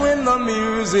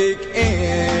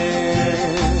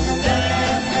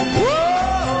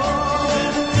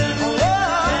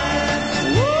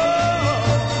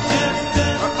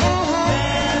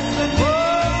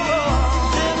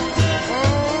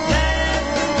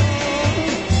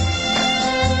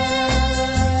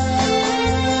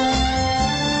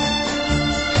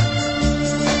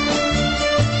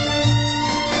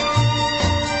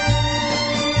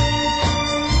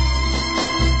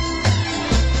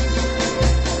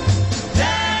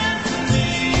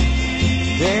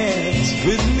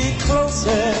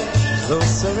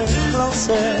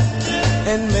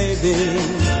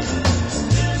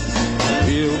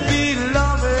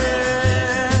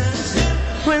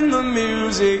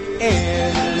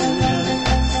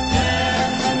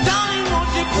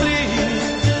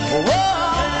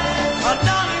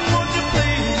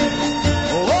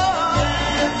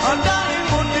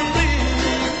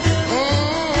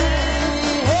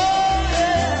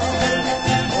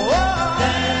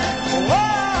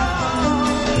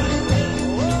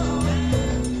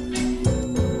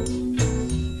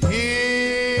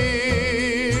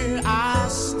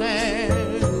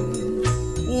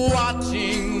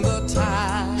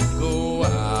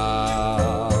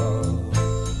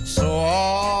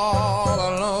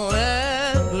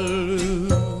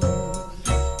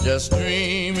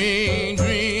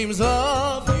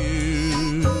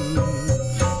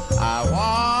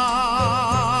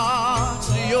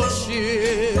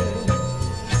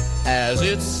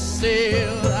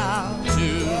sailed out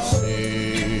to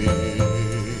sea,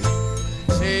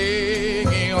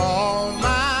 taking all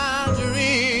my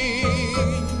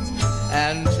dreams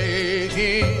and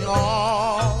taking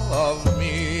all of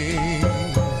me.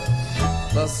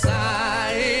 The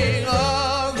sighing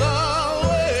of the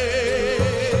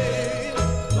wave,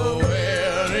 the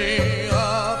wearing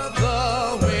of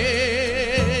the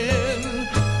wind,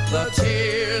 the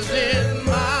tears in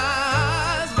my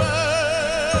eyes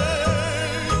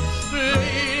burn,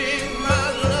 pleading my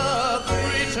love to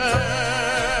return.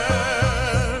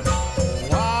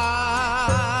 Why,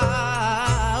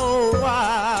 oh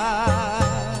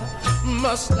why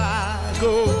must I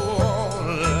go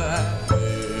on like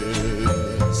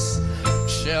this?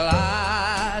 Shall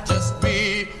I just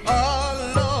be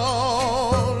a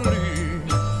lonely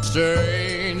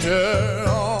stranger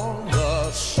on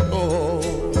the shore?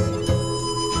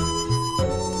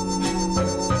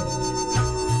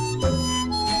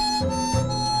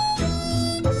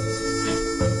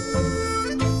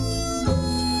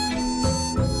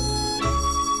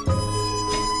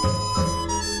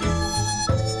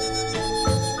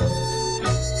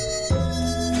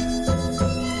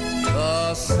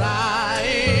 The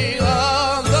sighing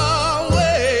of the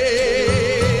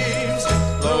waves,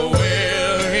 the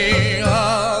wearing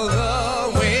of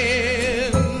the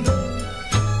wind,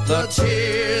 the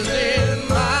tears in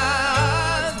my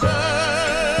eyes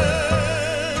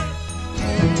burn.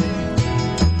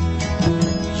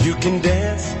 You can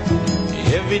dance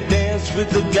every dance with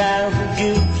the guy who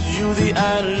gives you the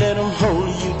eye, let him hold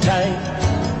you tight.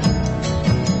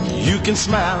 You can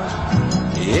smile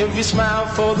every smile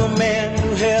for the man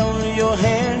who held your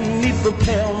hand neath the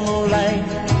pale moonlight.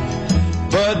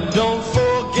 But don't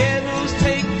forget who's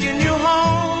taking you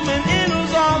home and in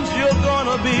whose arms you're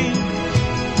gonna be.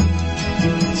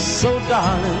 So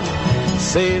darling,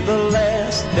 say the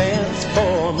last dance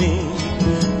for me.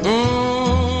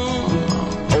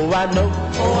 Oh, I know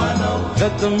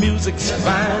that the music's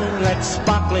fine, like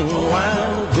sparkling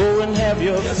wine. Go and have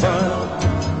your fun.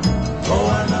 Oh,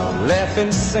 I know. Laugh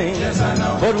and sing. Yes, I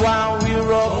know. But while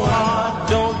we're apart,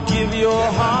 don't give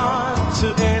your heart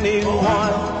to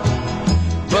anyone.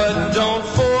 But don't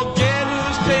forget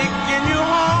who's taking you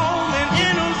home and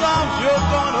in whose arms you're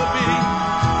gonna be.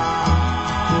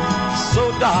 So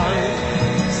darling,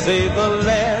 say the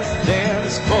last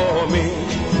dance for me.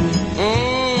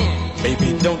 Baby,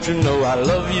 don't you know I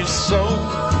love you so?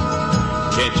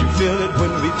 Can't you feel it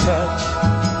when we touch?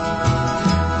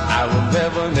 I will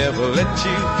never, never let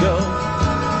you go.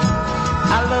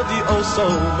 I love you oh so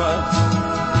much.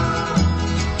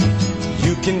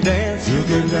 You can dance,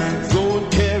 go and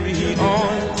carry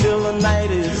on till the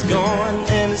night is gone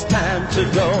and it's time to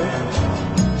go.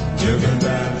 You can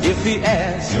dance. If he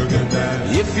asks, you can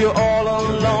dance. If you're all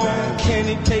alone, can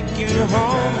he take you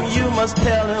home? You must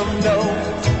tell him no.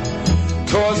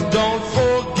 'Cause don't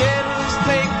forget who's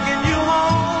taking you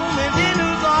home and in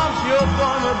whose arms you're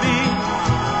gonna be.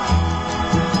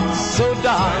 So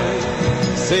darling,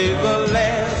 say the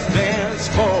last dance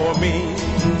for me.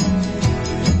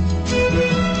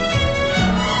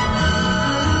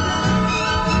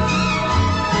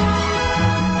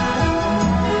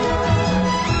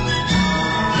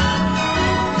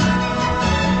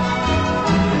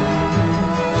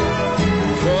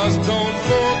 Cause don't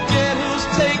forget who's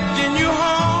taking you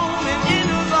home and in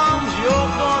whose arms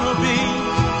you're gonna be.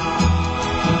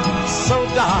 So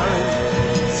darling,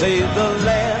 say the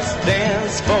last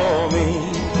dance for me.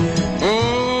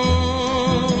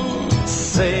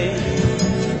 Say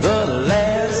the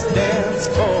last dance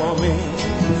for me.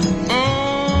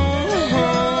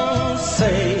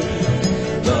 Say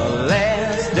the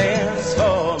last dance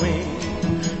for me.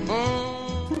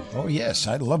 Oh, yes,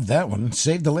 I love that one.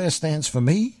 Save the Last Dance for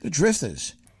Me, the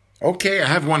Drifters. Okay, I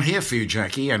have one here for you,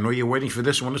 Jackie. I know you're waiting for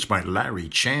this one. It's by Larry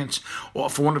Chance,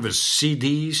 off one of his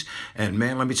CDs. And,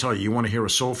 man, let me tell you, you want to hear a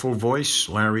soulful voice?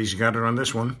 Larry's got it on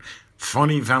this one.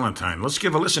 Funny Valentine. Let's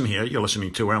give a listen here. You're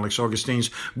listening to Alex Augustine's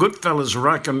Goodfellas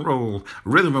Rock and Roll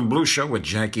Rhythm and Blues Show with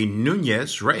Jackie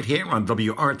Nunez right here on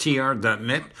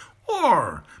WRTR.net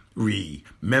or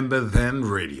Remember Then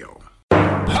Radio.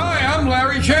 Hi, I'm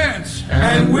Larry Chance.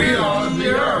 And we are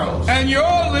the Earls. And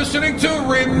you're listening to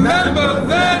Remember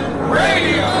Then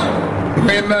Radio.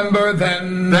 Remember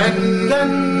Then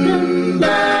Radio.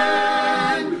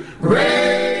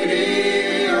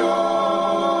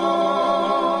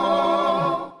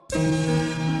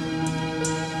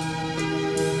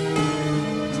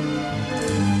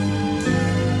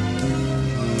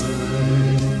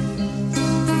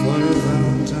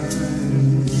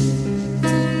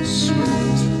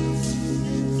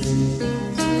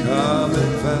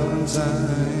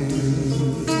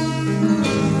 Valentine,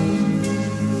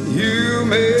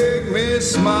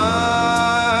 smile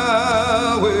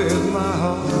with my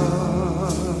heart.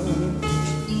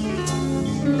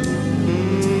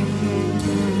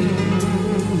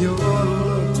 Your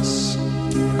looks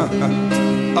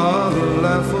are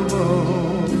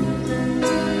laughable,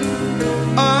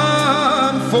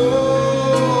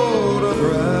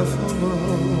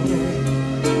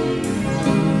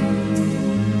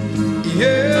 unphotographable.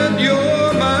 Yet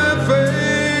you're my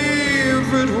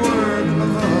favorite work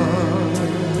of art.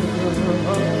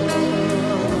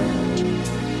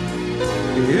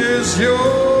 Is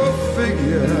your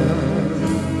figure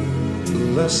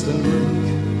less than Greek?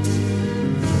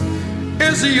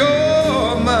 Is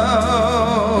your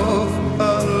mouth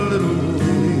a little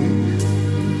weak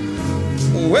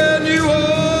when you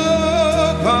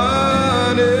open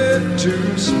it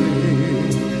to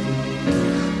speak?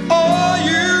 Are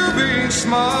you being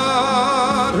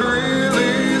smart,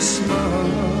 really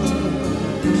smart?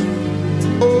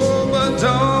 Oh, but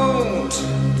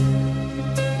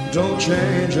don't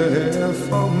change a hair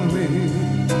for me.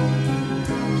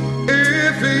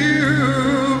 If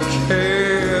you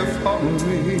care for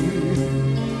me,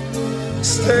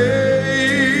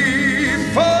 stay,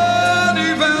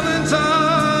 funny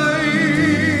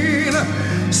Valentine,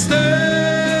 stay.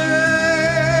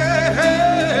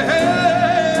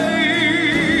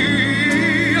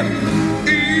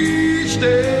 Each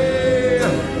day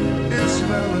is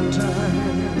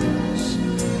Valentine's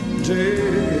Day.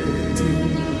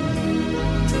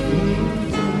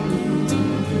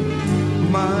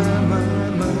 My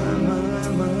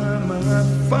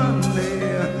funny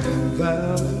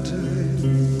Valentine,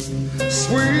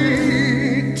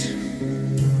 sweet,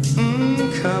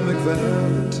 comic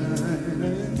Valentine.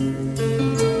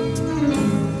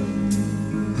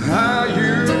 How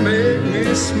you make me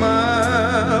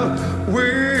smile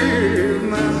with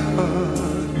my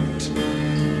heart,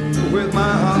 with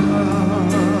my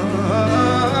heart.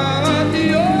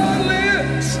 Your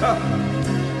lips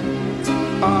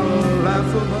are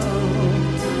laughable.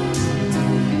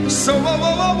 So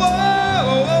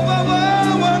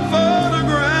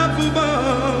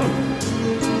unphotographable.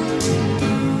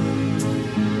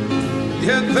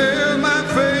 Yet they're my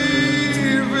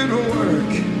favorite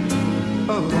work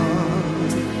of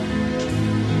art.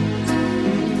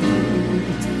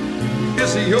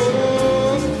 Is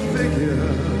your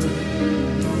figure,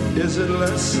 is it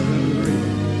less than Greek?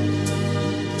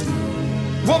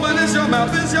 Woman, is your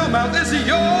mouth, is your mouth, is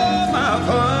your mouth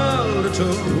a little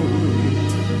weak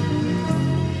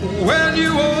when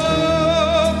you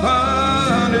open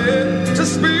it to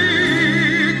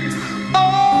speak?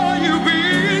 Are you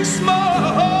being smart?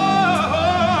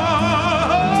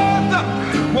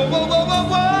 Whoa, whoa, whoa, whoa,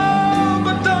 whoa,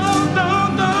 but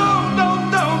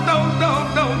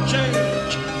don't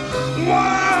change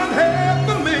one hair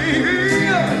for me.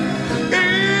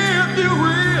 If you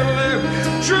really,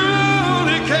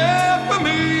 truly care for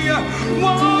me,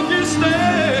 won't you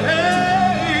stay?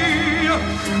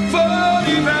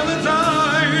 Funny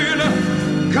Valentine,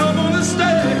 come on and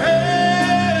stay.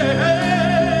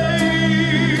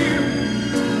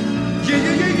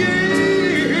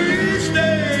 Yeah,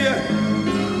 stay.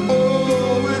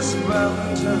 Oh, it's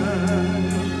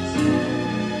Valentine's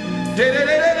Day.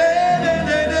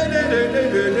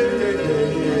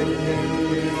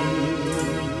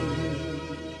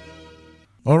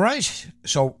 All right,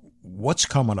 so what's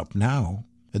coming up now?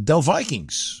 The Del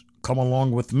Vikings, Come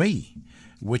Along With Me,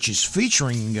 which is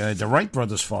featuring the Wright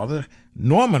brothers' father,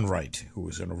 Norman Wright, who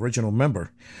was an original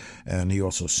member, and he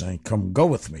also sang Come Go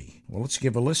With Me. Well, let's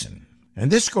give a listen. And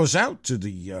this goes out to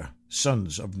the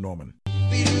sons of Norman.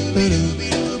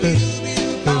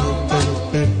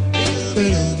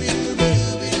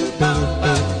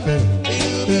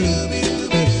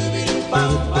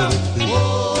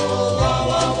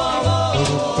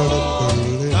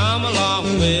 Come along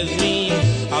with me,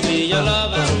 I'll be your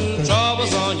lover.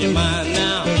 Troubles on your mind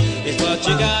now, it's what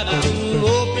you gotta do.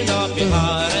 Open up your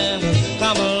heart and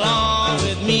come along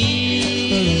with me.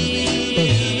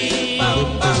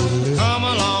 Come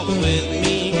along with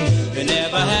me, you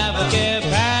never have a care,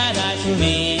 paradise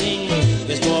remaining.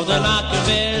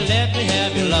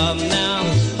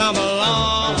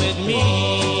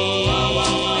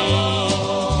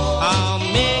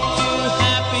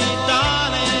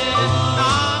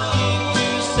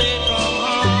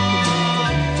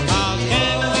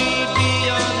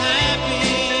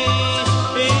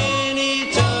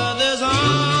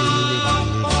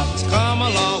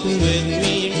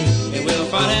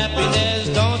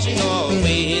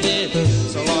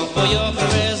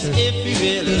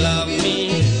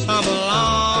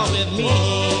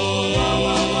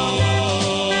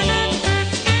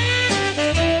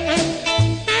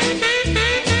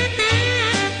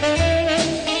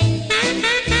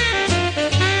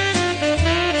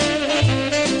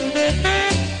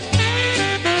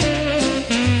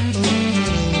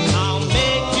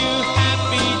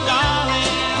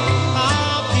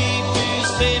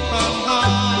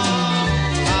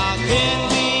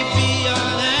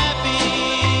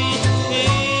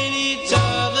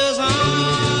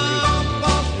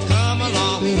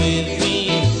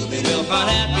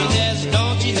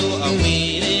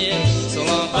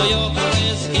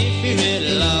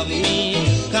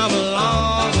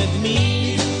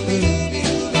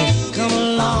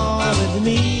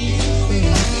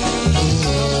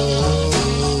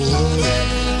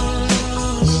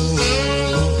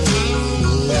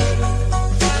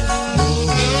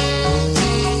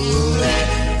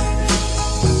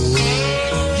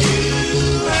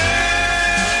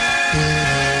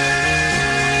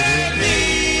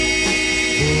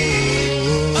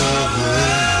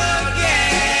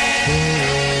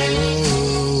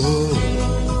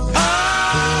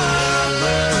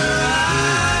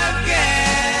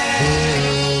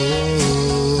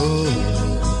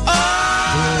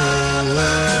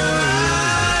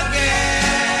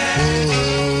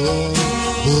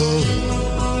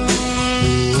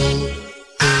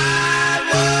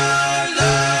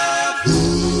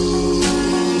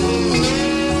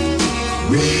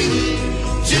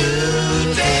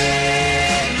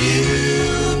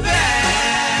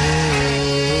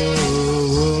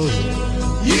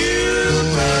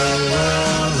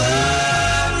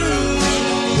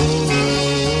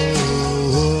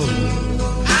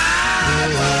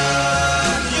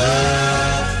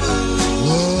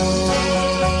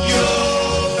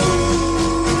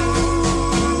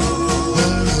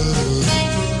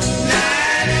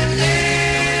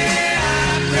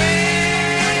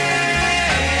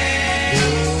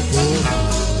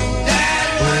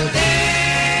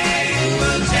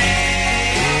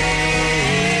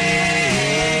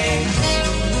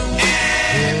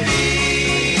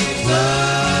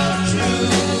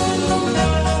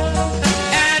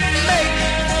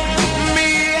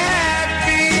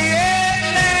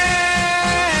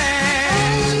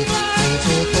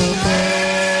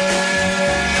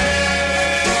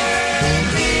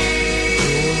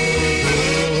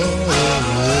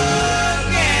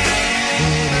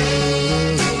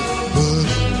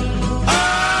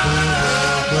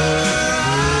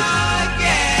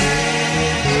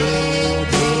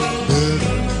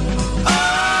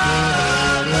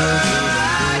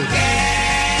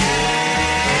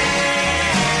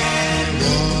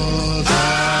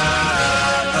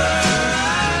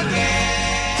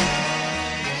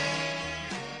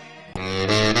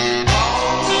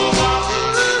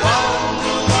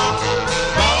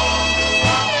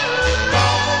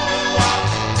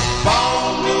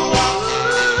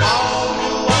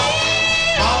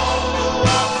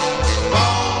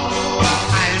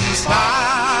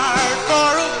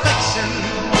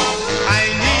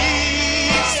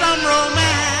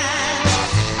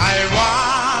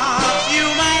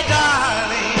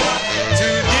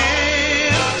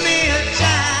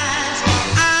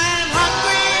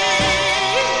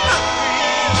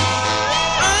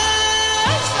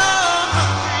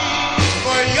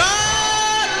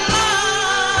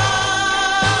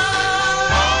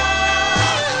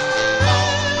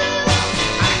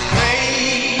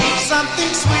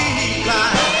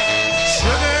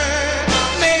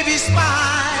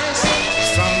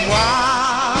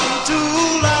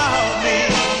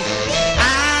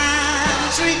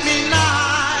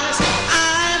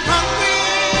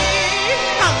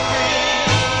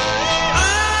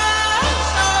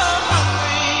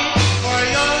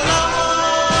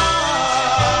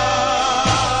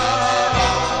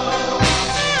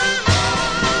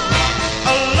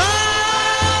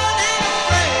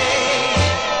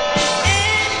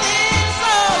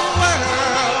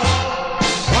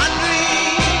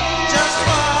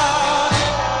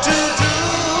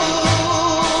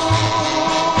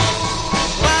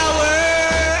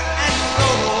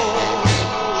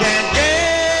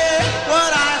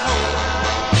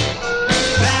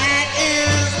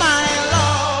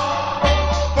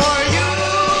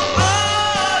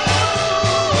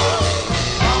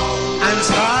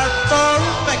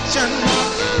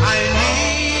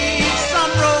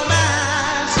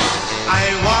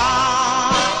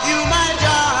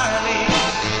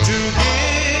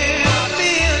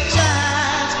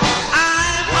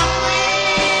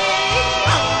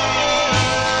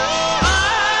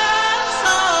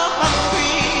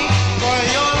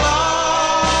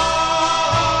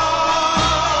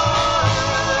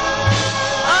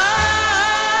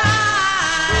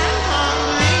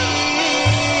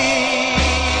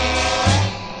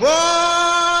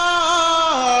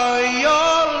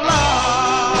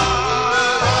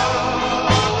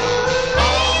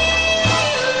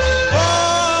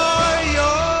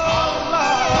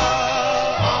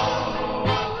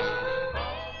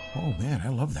 man, I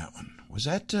love that one. Was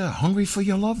that Hungry for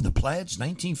Your Love, the Plaids,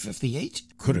 1958?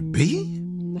 Could it be?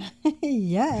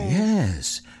 Yes.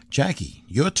 Yes. Jackie,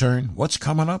 your turn. What's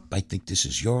coming up? I think this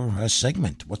is your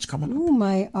segment. What's coming up? Ooh,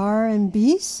 my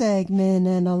R&B segment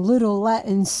and a little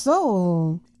Latin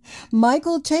soul.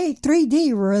 Michael Tate,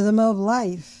 3D Rhythm of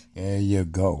Life. There you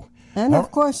go. And, of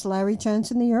course, Larry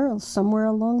Chance and the Earls, Somewhere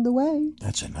Along the Way.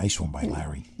 That's a nice one by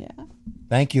Larry. Yeah.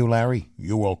 Thank you, Larry.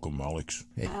 You're welcome, Alex.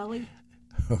 Pally.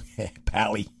 Okay,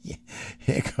 Pally.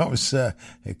 Here comes a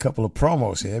couple of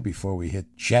promos here before we hit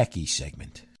Jackie's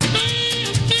segment.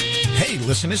 Hey,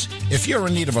 listeners, if you're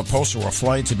in need of a poster or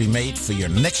flyer to be made for your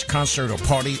next concert or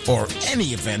party or any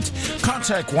event,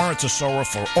 contact Warren Tesoro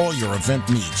for all your event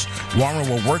needs. Warren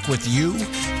will work with you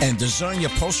and design your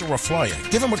poster or flyer.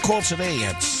 Give him a call today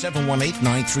at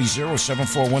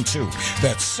 718-930-7412.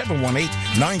 That's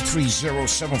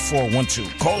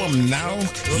 718-930-7412. Call him now.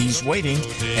 He's waiting.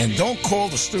 And don't call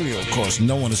the studio because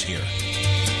no one is here.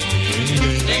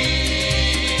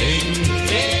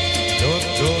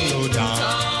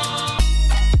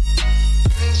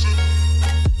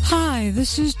 Hi,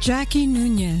 this is Jackie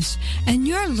Nunez, and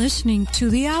you're listening to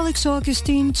the Alex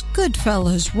Augustine's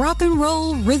Goodfellas Rock and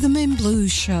Roll Rhythm and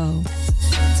Blues Show.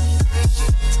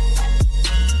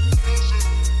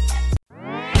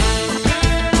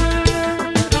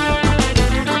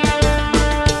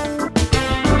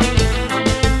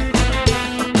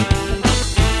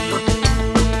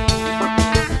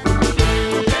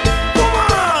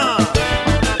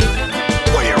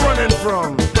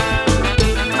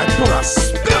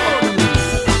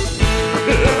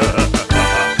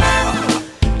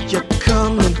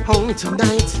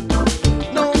 Tonight,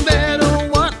 no matter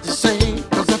what they say,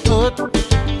 'cause I put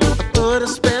a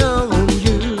spell on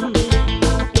you.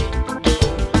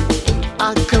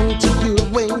 I come to you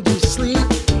when you sleep,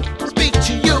 speak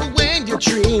to you when you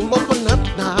dream. Open up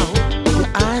now, your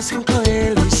eyes can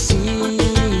clearly see.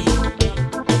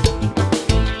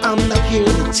 I'm not here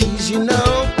to tease you,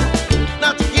 no,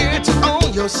 not here to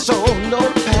own your soul.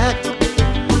 No pact,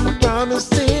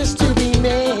 promises to be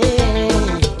made.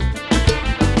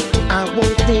 I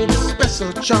won't need a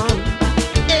special charm.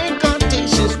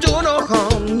 Incantations do no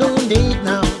harm. No need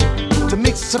now to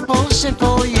mix a potion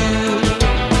for you.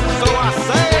 So I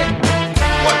say,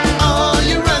 what are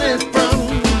you running from?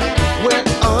 Where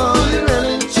are you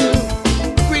running to?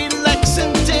 Relax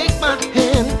and take my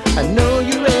hand. I know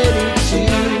you're ready to.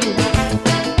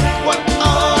 What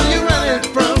are you running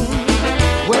from?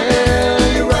 Where are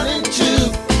you running to?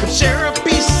 Come share a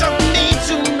piece of me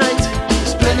tonight.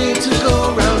 There's plenty to go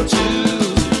around to.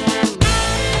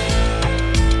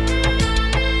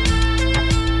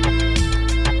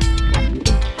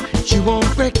 You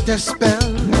won't break the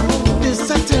spell.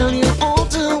 This I tell you all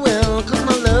too well, 'cause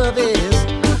my love is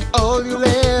all you'll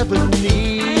ever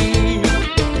need.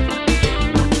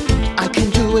 I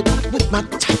can do it with my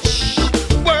touch.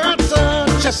 Words are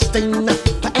just enough.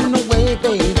 And the way,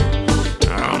 babe,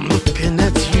 I'm looking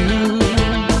at you.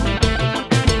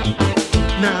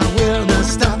 Now will not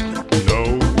stop.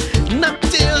 No. Not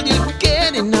till you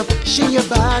get enough. Share your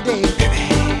body.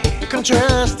 Come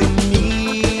trust in me.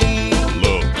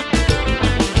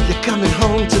 Coming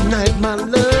home tonight, my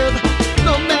love,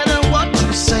 no matter what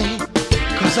you say,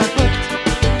 'cause I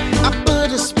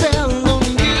put a spell on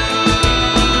you.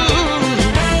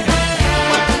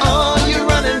 What are you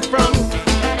running from?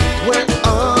 Where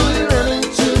are you running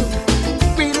to?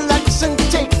 Relax and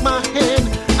take my hand.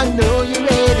 I know you're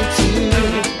ready to.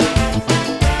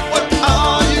 What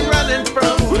are you running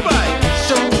from?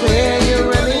 So where you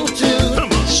running to?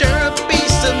 Share a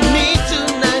piece of me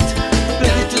tonight.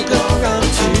 Ready to go around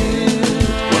to.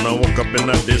 Up in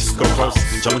a disco house,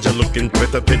 challenge looking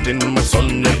better, fitting my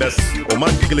Sunday best. Oh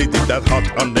my giggly did that hot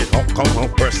on the hot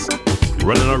compound press.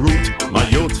 Running a route, my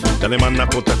youth. Tell him I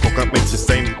put a cock up, makes the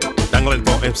same. Dangling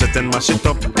for him, setting my shit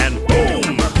up, and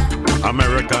boom!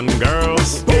 American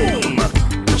girls, boom!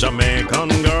 Jamaican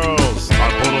girls, I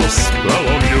put a spell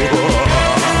on you.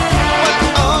 What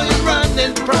are you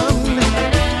running from?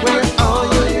 Where are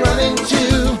you running to?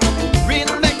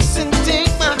 Relax and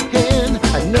take my hand.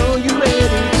 I know you're ready.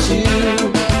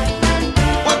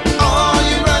 What are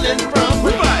you running from?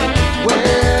 Where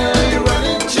are you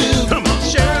running to?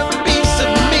 Share a piece of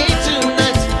me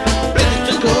tonight. Ready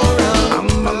to go around. I'm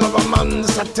a lover man,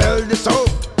 I tell you so.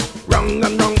 Wrong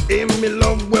and wrong, in me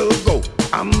love will go.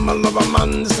 I'm a lover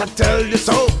man, I tell you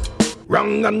so.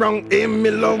 Wrong and wrong, in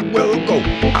me love will go.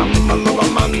 I'm a lover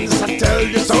man, I tell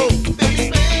you so.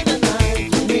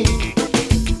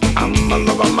 I'm a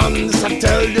lover man, I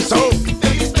tell you so.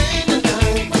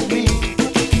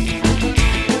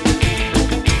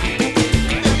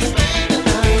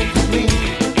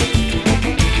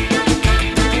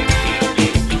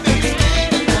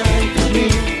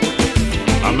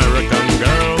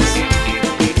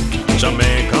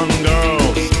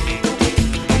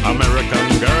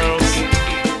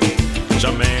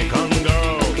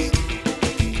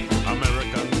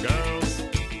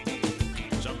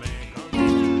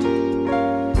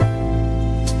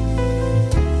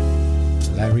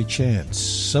 Chance,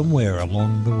 Somewhere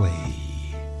Along the Way.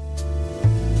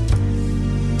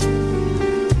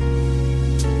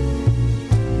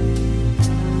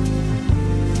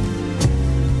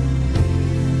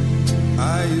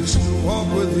 I used to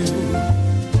walk with you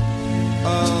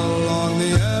along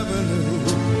the avenue.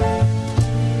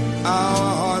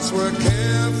 Our hearts were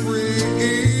carefree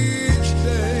each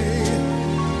day.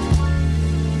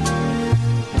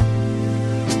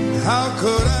 How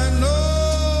could I know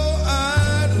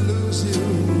I'd lose you?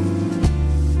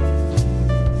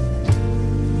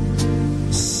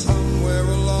 Somewhere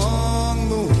along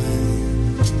the way,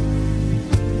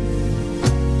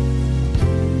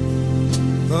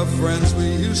 the friends we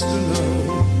used to know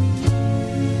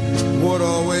would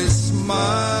always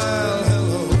smile,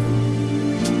 hello.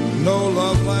 No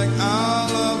love like our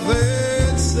love,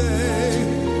 they'd say.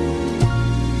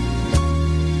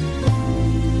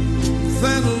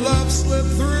 Then love slipped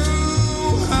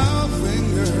through our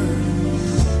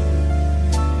fingers.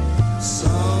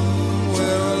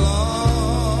 Somewhere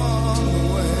along the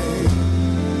way,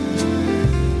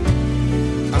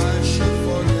 I should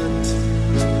forget,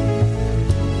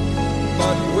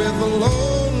 but with the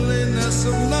loneliness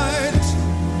of night,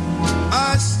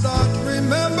 I start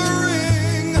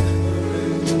remembering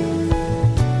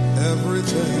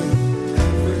everything.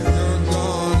 You're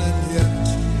gone and yet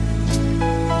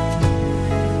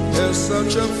there's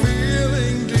such a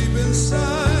feeling deep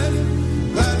inside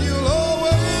that you'll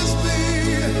always be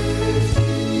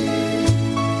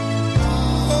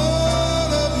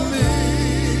part of me.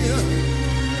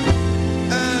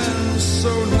 And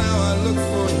so now I look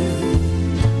for you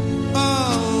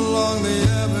along the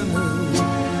avenue,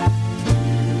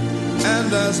 and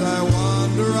as I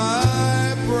wander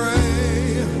I pray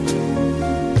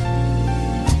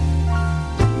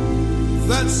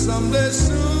that someday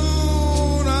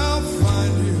soon I'll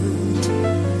find you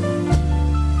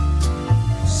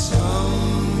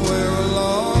somewhere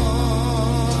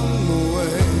along the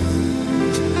way.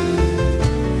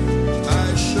 I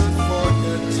should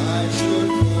forget,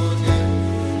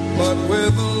 but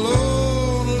with the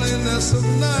loneliness of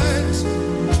night,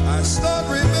 I start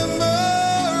remembering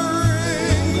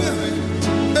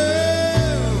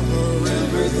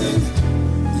everything.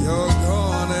 You're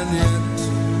gone and yet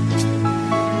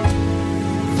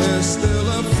there's still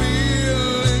a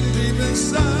feeling deep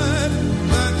inside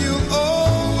that you'll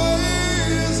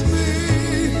always be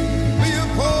a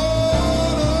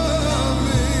part of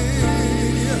me.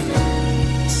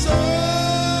 So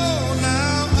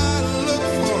now I look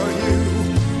for you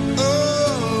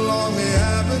along the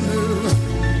avenue,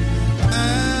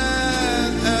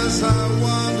 and as I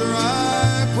wander I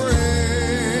pray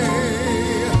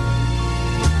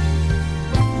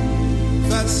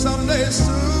that someday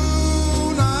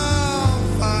soon I'll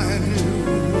find you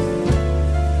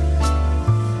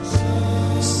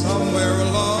somewhere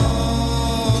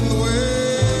along the way,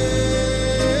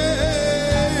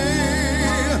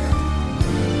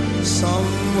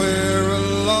 somewhere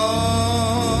along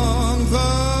the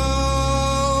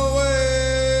way.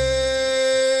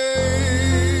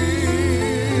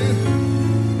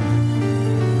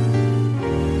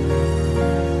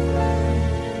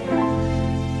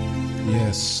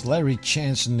 Yes, Larry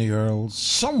Chance and the Earls,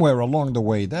 Somewhere Along the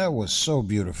Way. That was so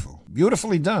beautiful.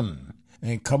 Beautifully done.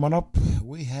 And coming up,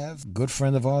 we have a good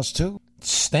friend of ours too,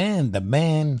 Stan the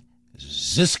Man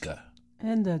Ziska.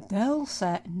 And the Del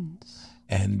Satins.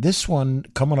 And this one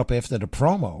coming up after the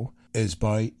promo is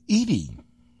by Edie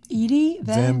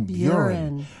Van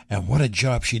Buren. And what a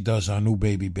job she does on New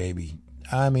Baby Baby.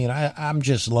 I mean, I'm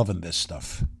just loving this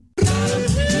stuff.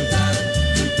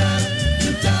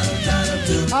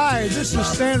 Hi, this is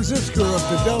Stan Ziska of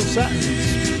the Del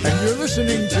Satins, and you're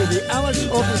listening to the Alex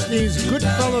Augustine's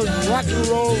Goodfellas Rock and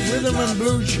Roll Rhythm and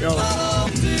Blues Show.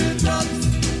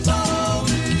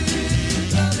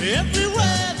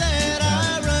 Everywhere that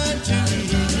I run to,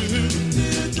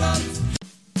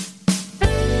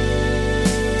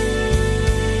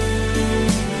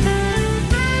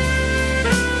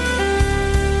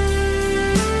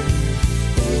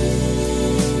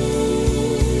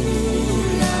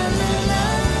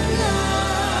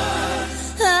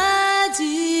 I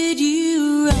did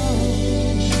you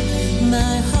wrong.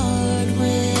 My heart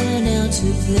went out to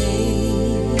play.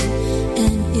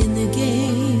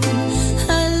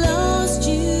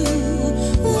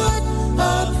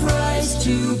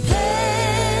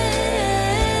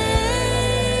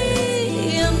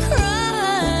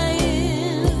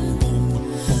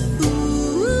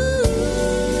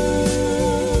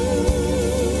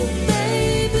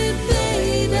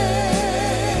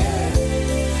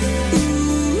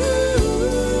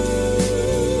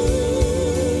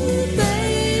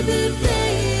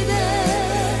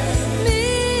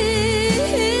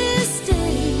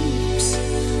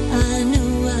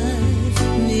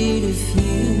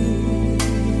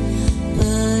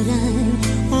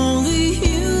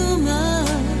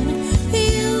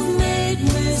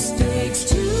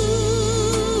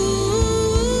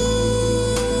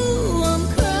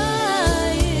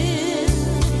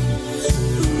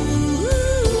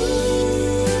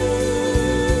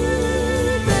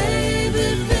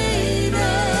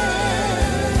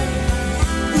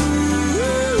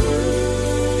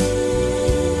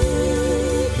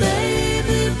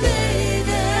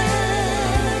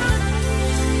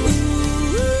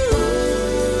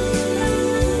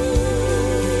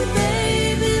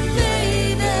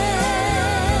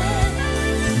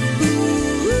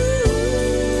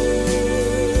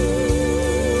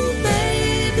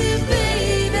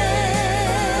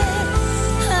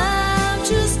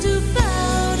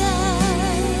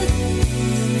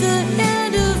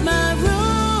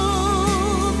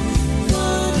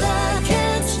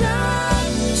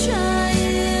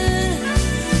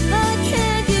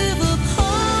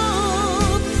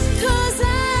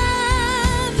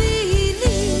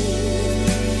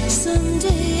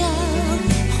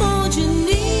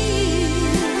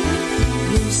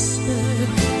 closer.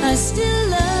 I still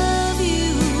love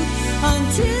you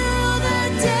until the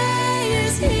day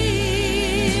is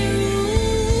here.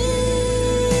 Ooh,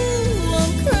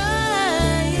 I'm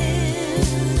crying.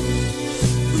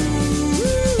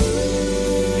 Ooh,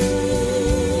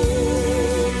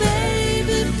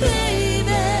 baby,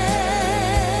 baby.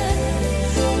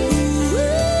 Ooh,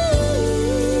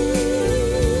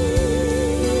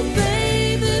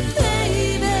 baby,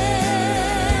 baby.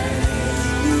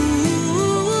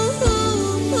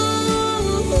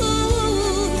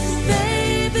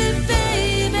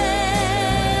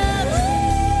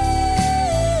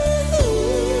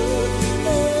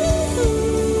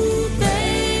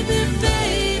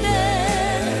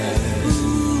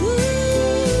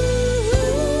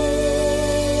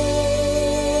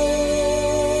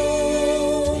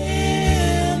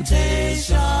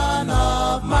 Temptation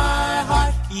of my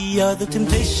heart, you're the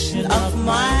temptation of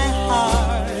my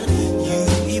heart. You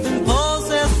even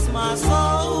possess my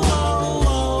soul.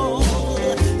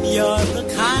 You're the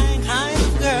kind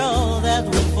of girl that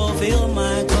would fulfill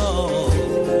my goal.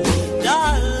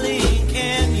 Darling,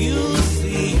 can you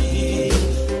see?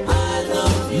 I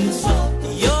love you so.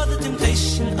 You're the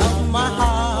temptation of my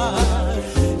heart.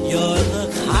 You're the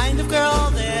kind of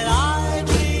girl that I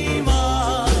dream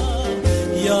of.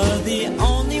 You're the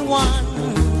only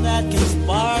one that can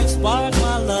spark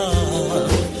my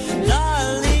love.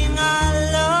 Darling, I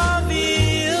love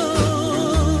you.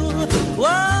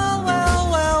 Well,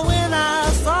 when I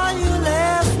saw you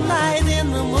last night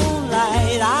in the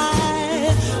moonlight,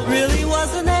 I really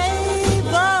wasn't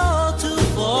able to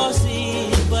foresee,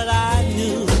 but I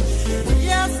knew,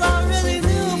 yes, I really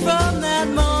knew from that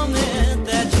moment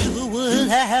that you would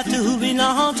have to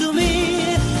belong to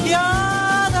me.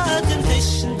 You're the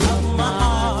temptation of my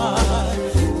heart.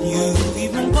 You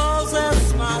even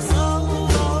possess my soul.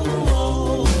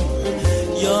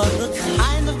 You're the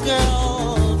kind of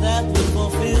girl that would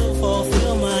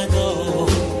fulfill my goal.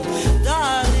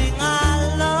 Darling,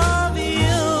 I love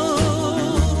you.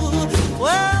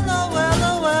 Well,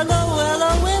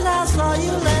 when I saw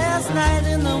you last night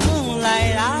in the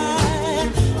moonlight, I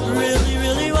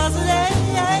really wasn't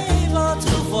able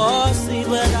to foresee,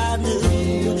 but I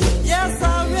knew, yes, I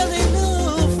really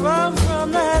knew from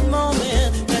that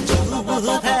moment that you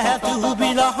would have to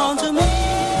belong to me.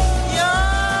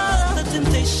 You're the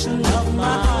temptation of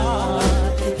my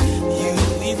heart. You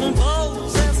even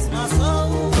possess my soul.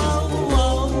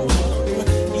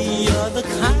 You're the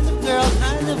kind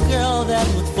of girl that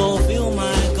would fulfill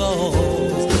my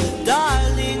goals.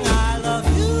 Darling, I love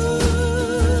you.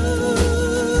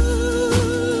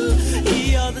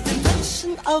 You're the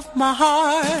temptation of my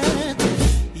heart.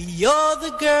 You're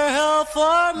the girl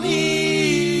for me.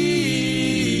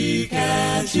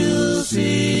 Can't you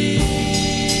see?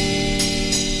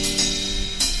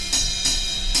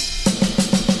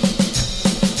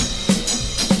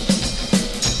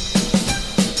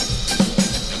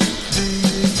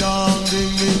 Ding dong,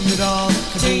 ding ding dong,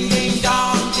 ding ding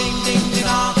dong, ding ding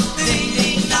dong, ding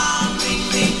ding dong, ding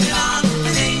ding dong,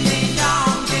 ding ding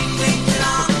dong, ding ding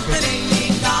dong, ding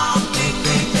ding dong, ding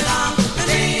ding dong,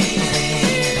 ding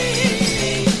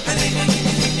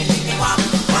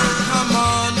Come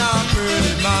on now,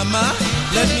 pretty mama,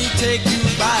 let me take you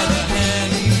by the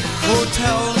hand. Oh,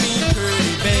 tell me,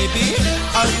 pretty baby,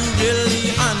 are you really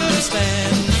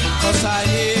understand? 'Cause I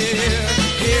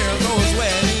hear those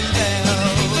wedding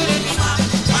bells.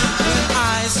 When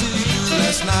I see you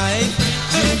last night,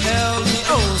 you held me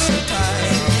oh so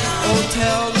tight. Oh,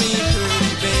 tell me,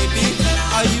 pretty baby,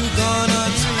 are you gonna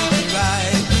treat me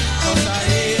right? 'Cause I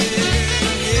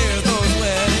hear those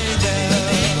wedding bells.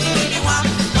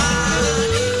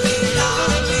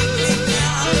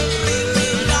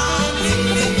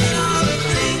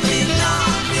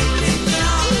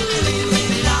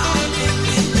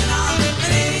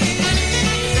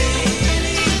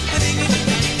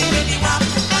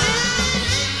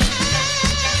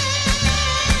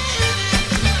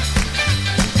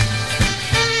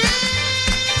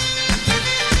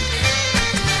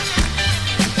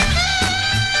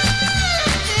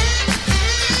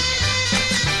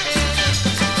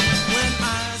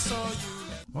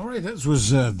 All right, this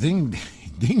was Ding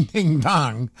Ding Ding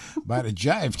Dong by the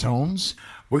Jive Tones.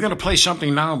 We're going to play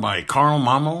something now by Carl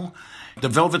Mamo, the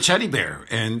Velvet Teddy Bear.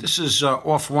 And this is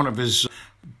off one of his,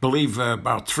 believe,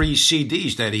 about 3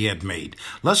 CDs that he had made.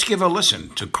 Let's give a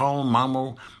listen to Carl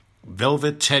Mamo,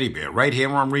 Velvet Teddy Bear, right here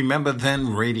on Remember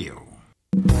Then Radio.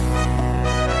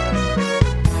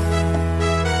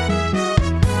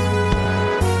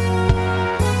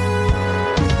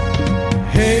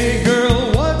 Hey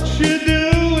girl, what you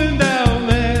doing down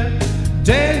there?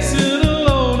 Dancing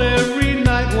alone every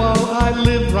night while I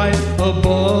live live right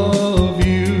above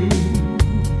you.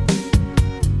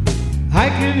 I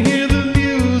can hear the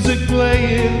music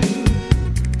playing,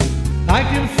 I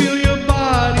can feel your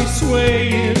body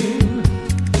swaying.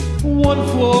 One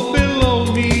floor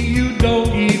below me, you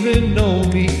don't even know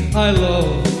me. I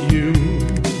love you.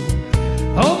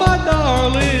 Oh my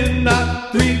darling,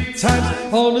 not 3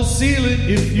 times on the ceiling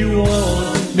if you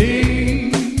want me.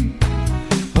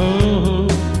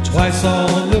 Twice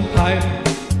on the pipe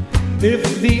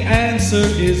if the answer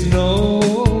is no.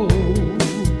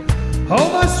 Oh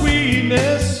my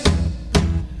sweetness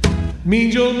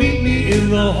means you'll meet me in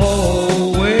the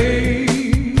hallway.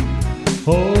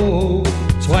 Oh,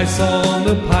 twice on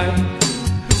the pipe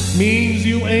means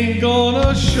you ain't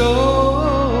gonna show.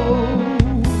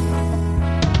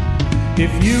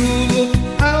 If you look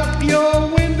out your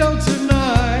window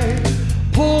tonight,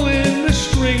 pulling the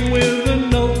string with a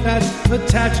note that's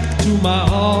attached to my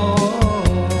heart,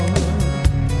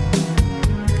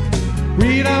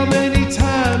 read how many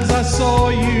times I saw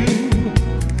you,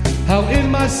 how in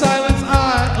my silence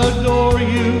I adore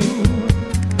you.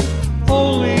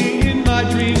 Only in my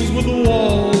dreams will the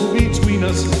wall between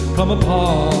us come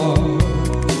apart.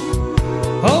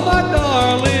 Oh my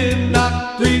darling,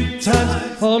 not 3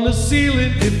 times on the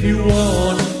ceiling if you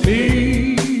want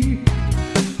me.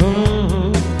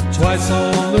 Twice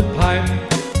on the pipe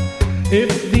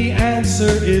if the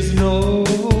answer is no.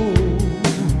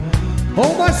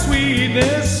 Oh my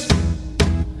sweetness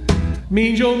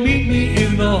means you'll meet me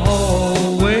in the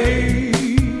hallway.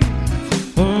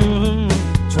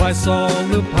 Twice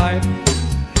on the pipe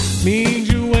means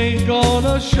you ain't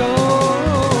gonna show.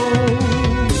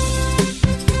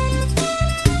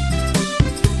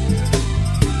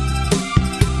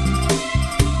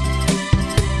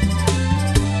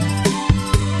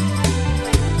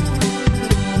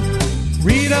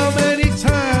 Read how many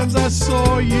times I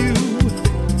saw you,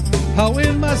 how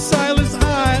in my silence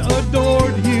I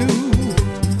adored you.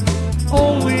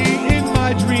 Only in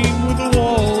my dream will the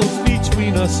walls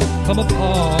between us come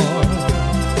apart.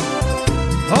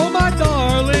 Oh my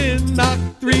darling, knock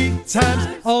 3 times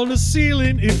on the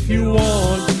ceiling if you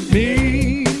want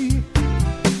me.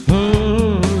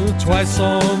 Twice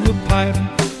on the pipe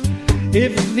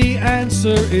if the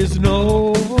answer is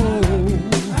no.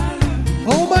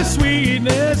 Oh my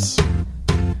sweetness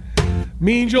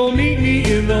means you'll meet me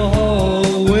in the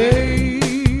hallway.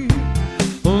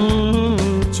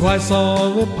 Twice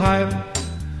on the pipe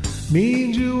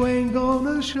means you ain't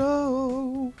gonna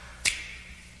show.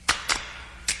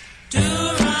 The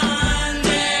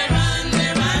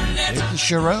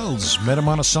Shirelles met him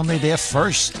on a Sunday, their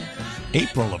first,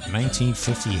 April of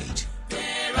 1958.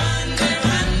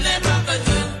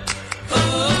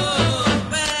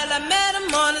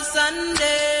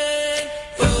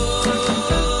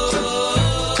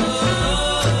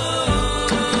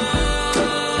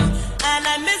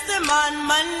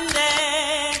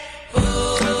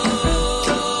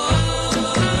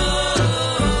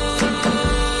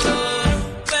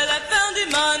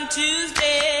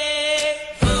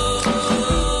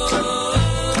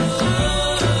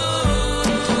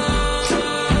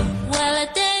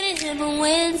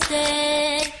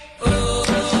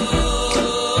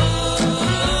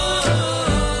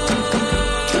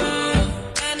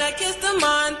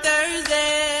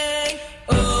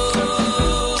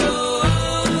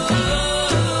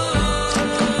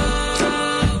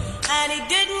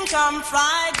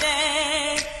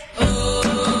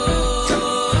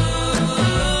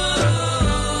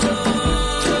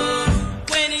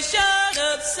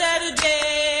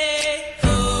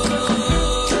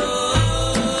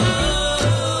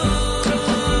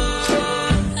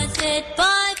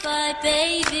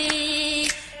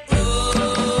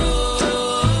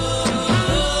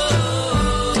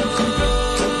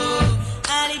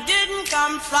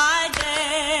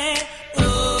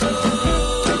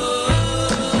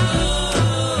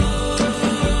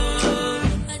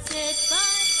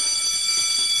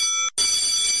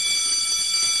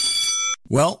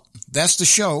 Well, that's the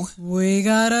show. We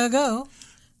gotta go.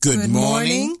 Good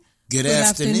morning, good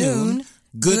afternoon,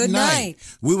 good night.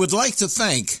 We would like to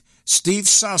thank Steve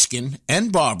Soskin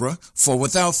and Barbara, for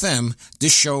without them,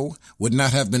 this show would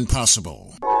not have been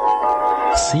possible.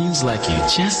 Seems like you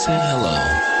just said hello.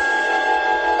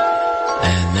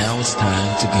 And now it's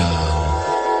time to go.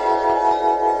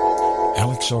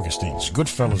 Alex Augustine's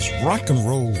Goodfellas Rock and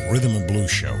Roll Rhythm and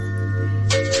Blues Show.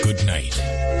 Good night.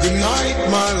 Good night,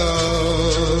 my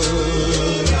love.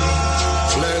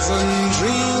 Pleasant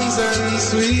dreams and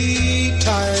sleep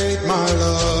tight, my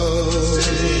love.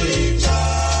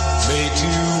 May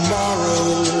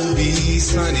tomorrow be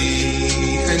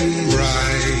sunny and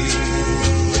bright,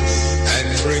 and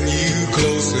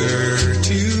matter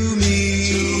to me.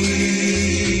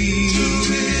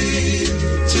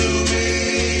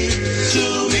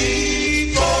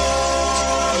 For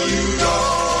you know,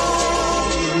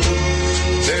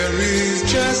 there is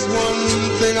just one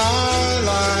thing I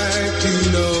like to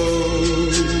know.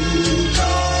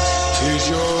 Is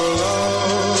your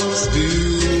love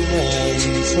still warm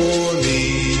for me,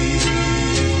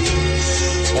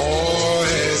 or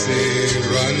has it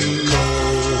run cold?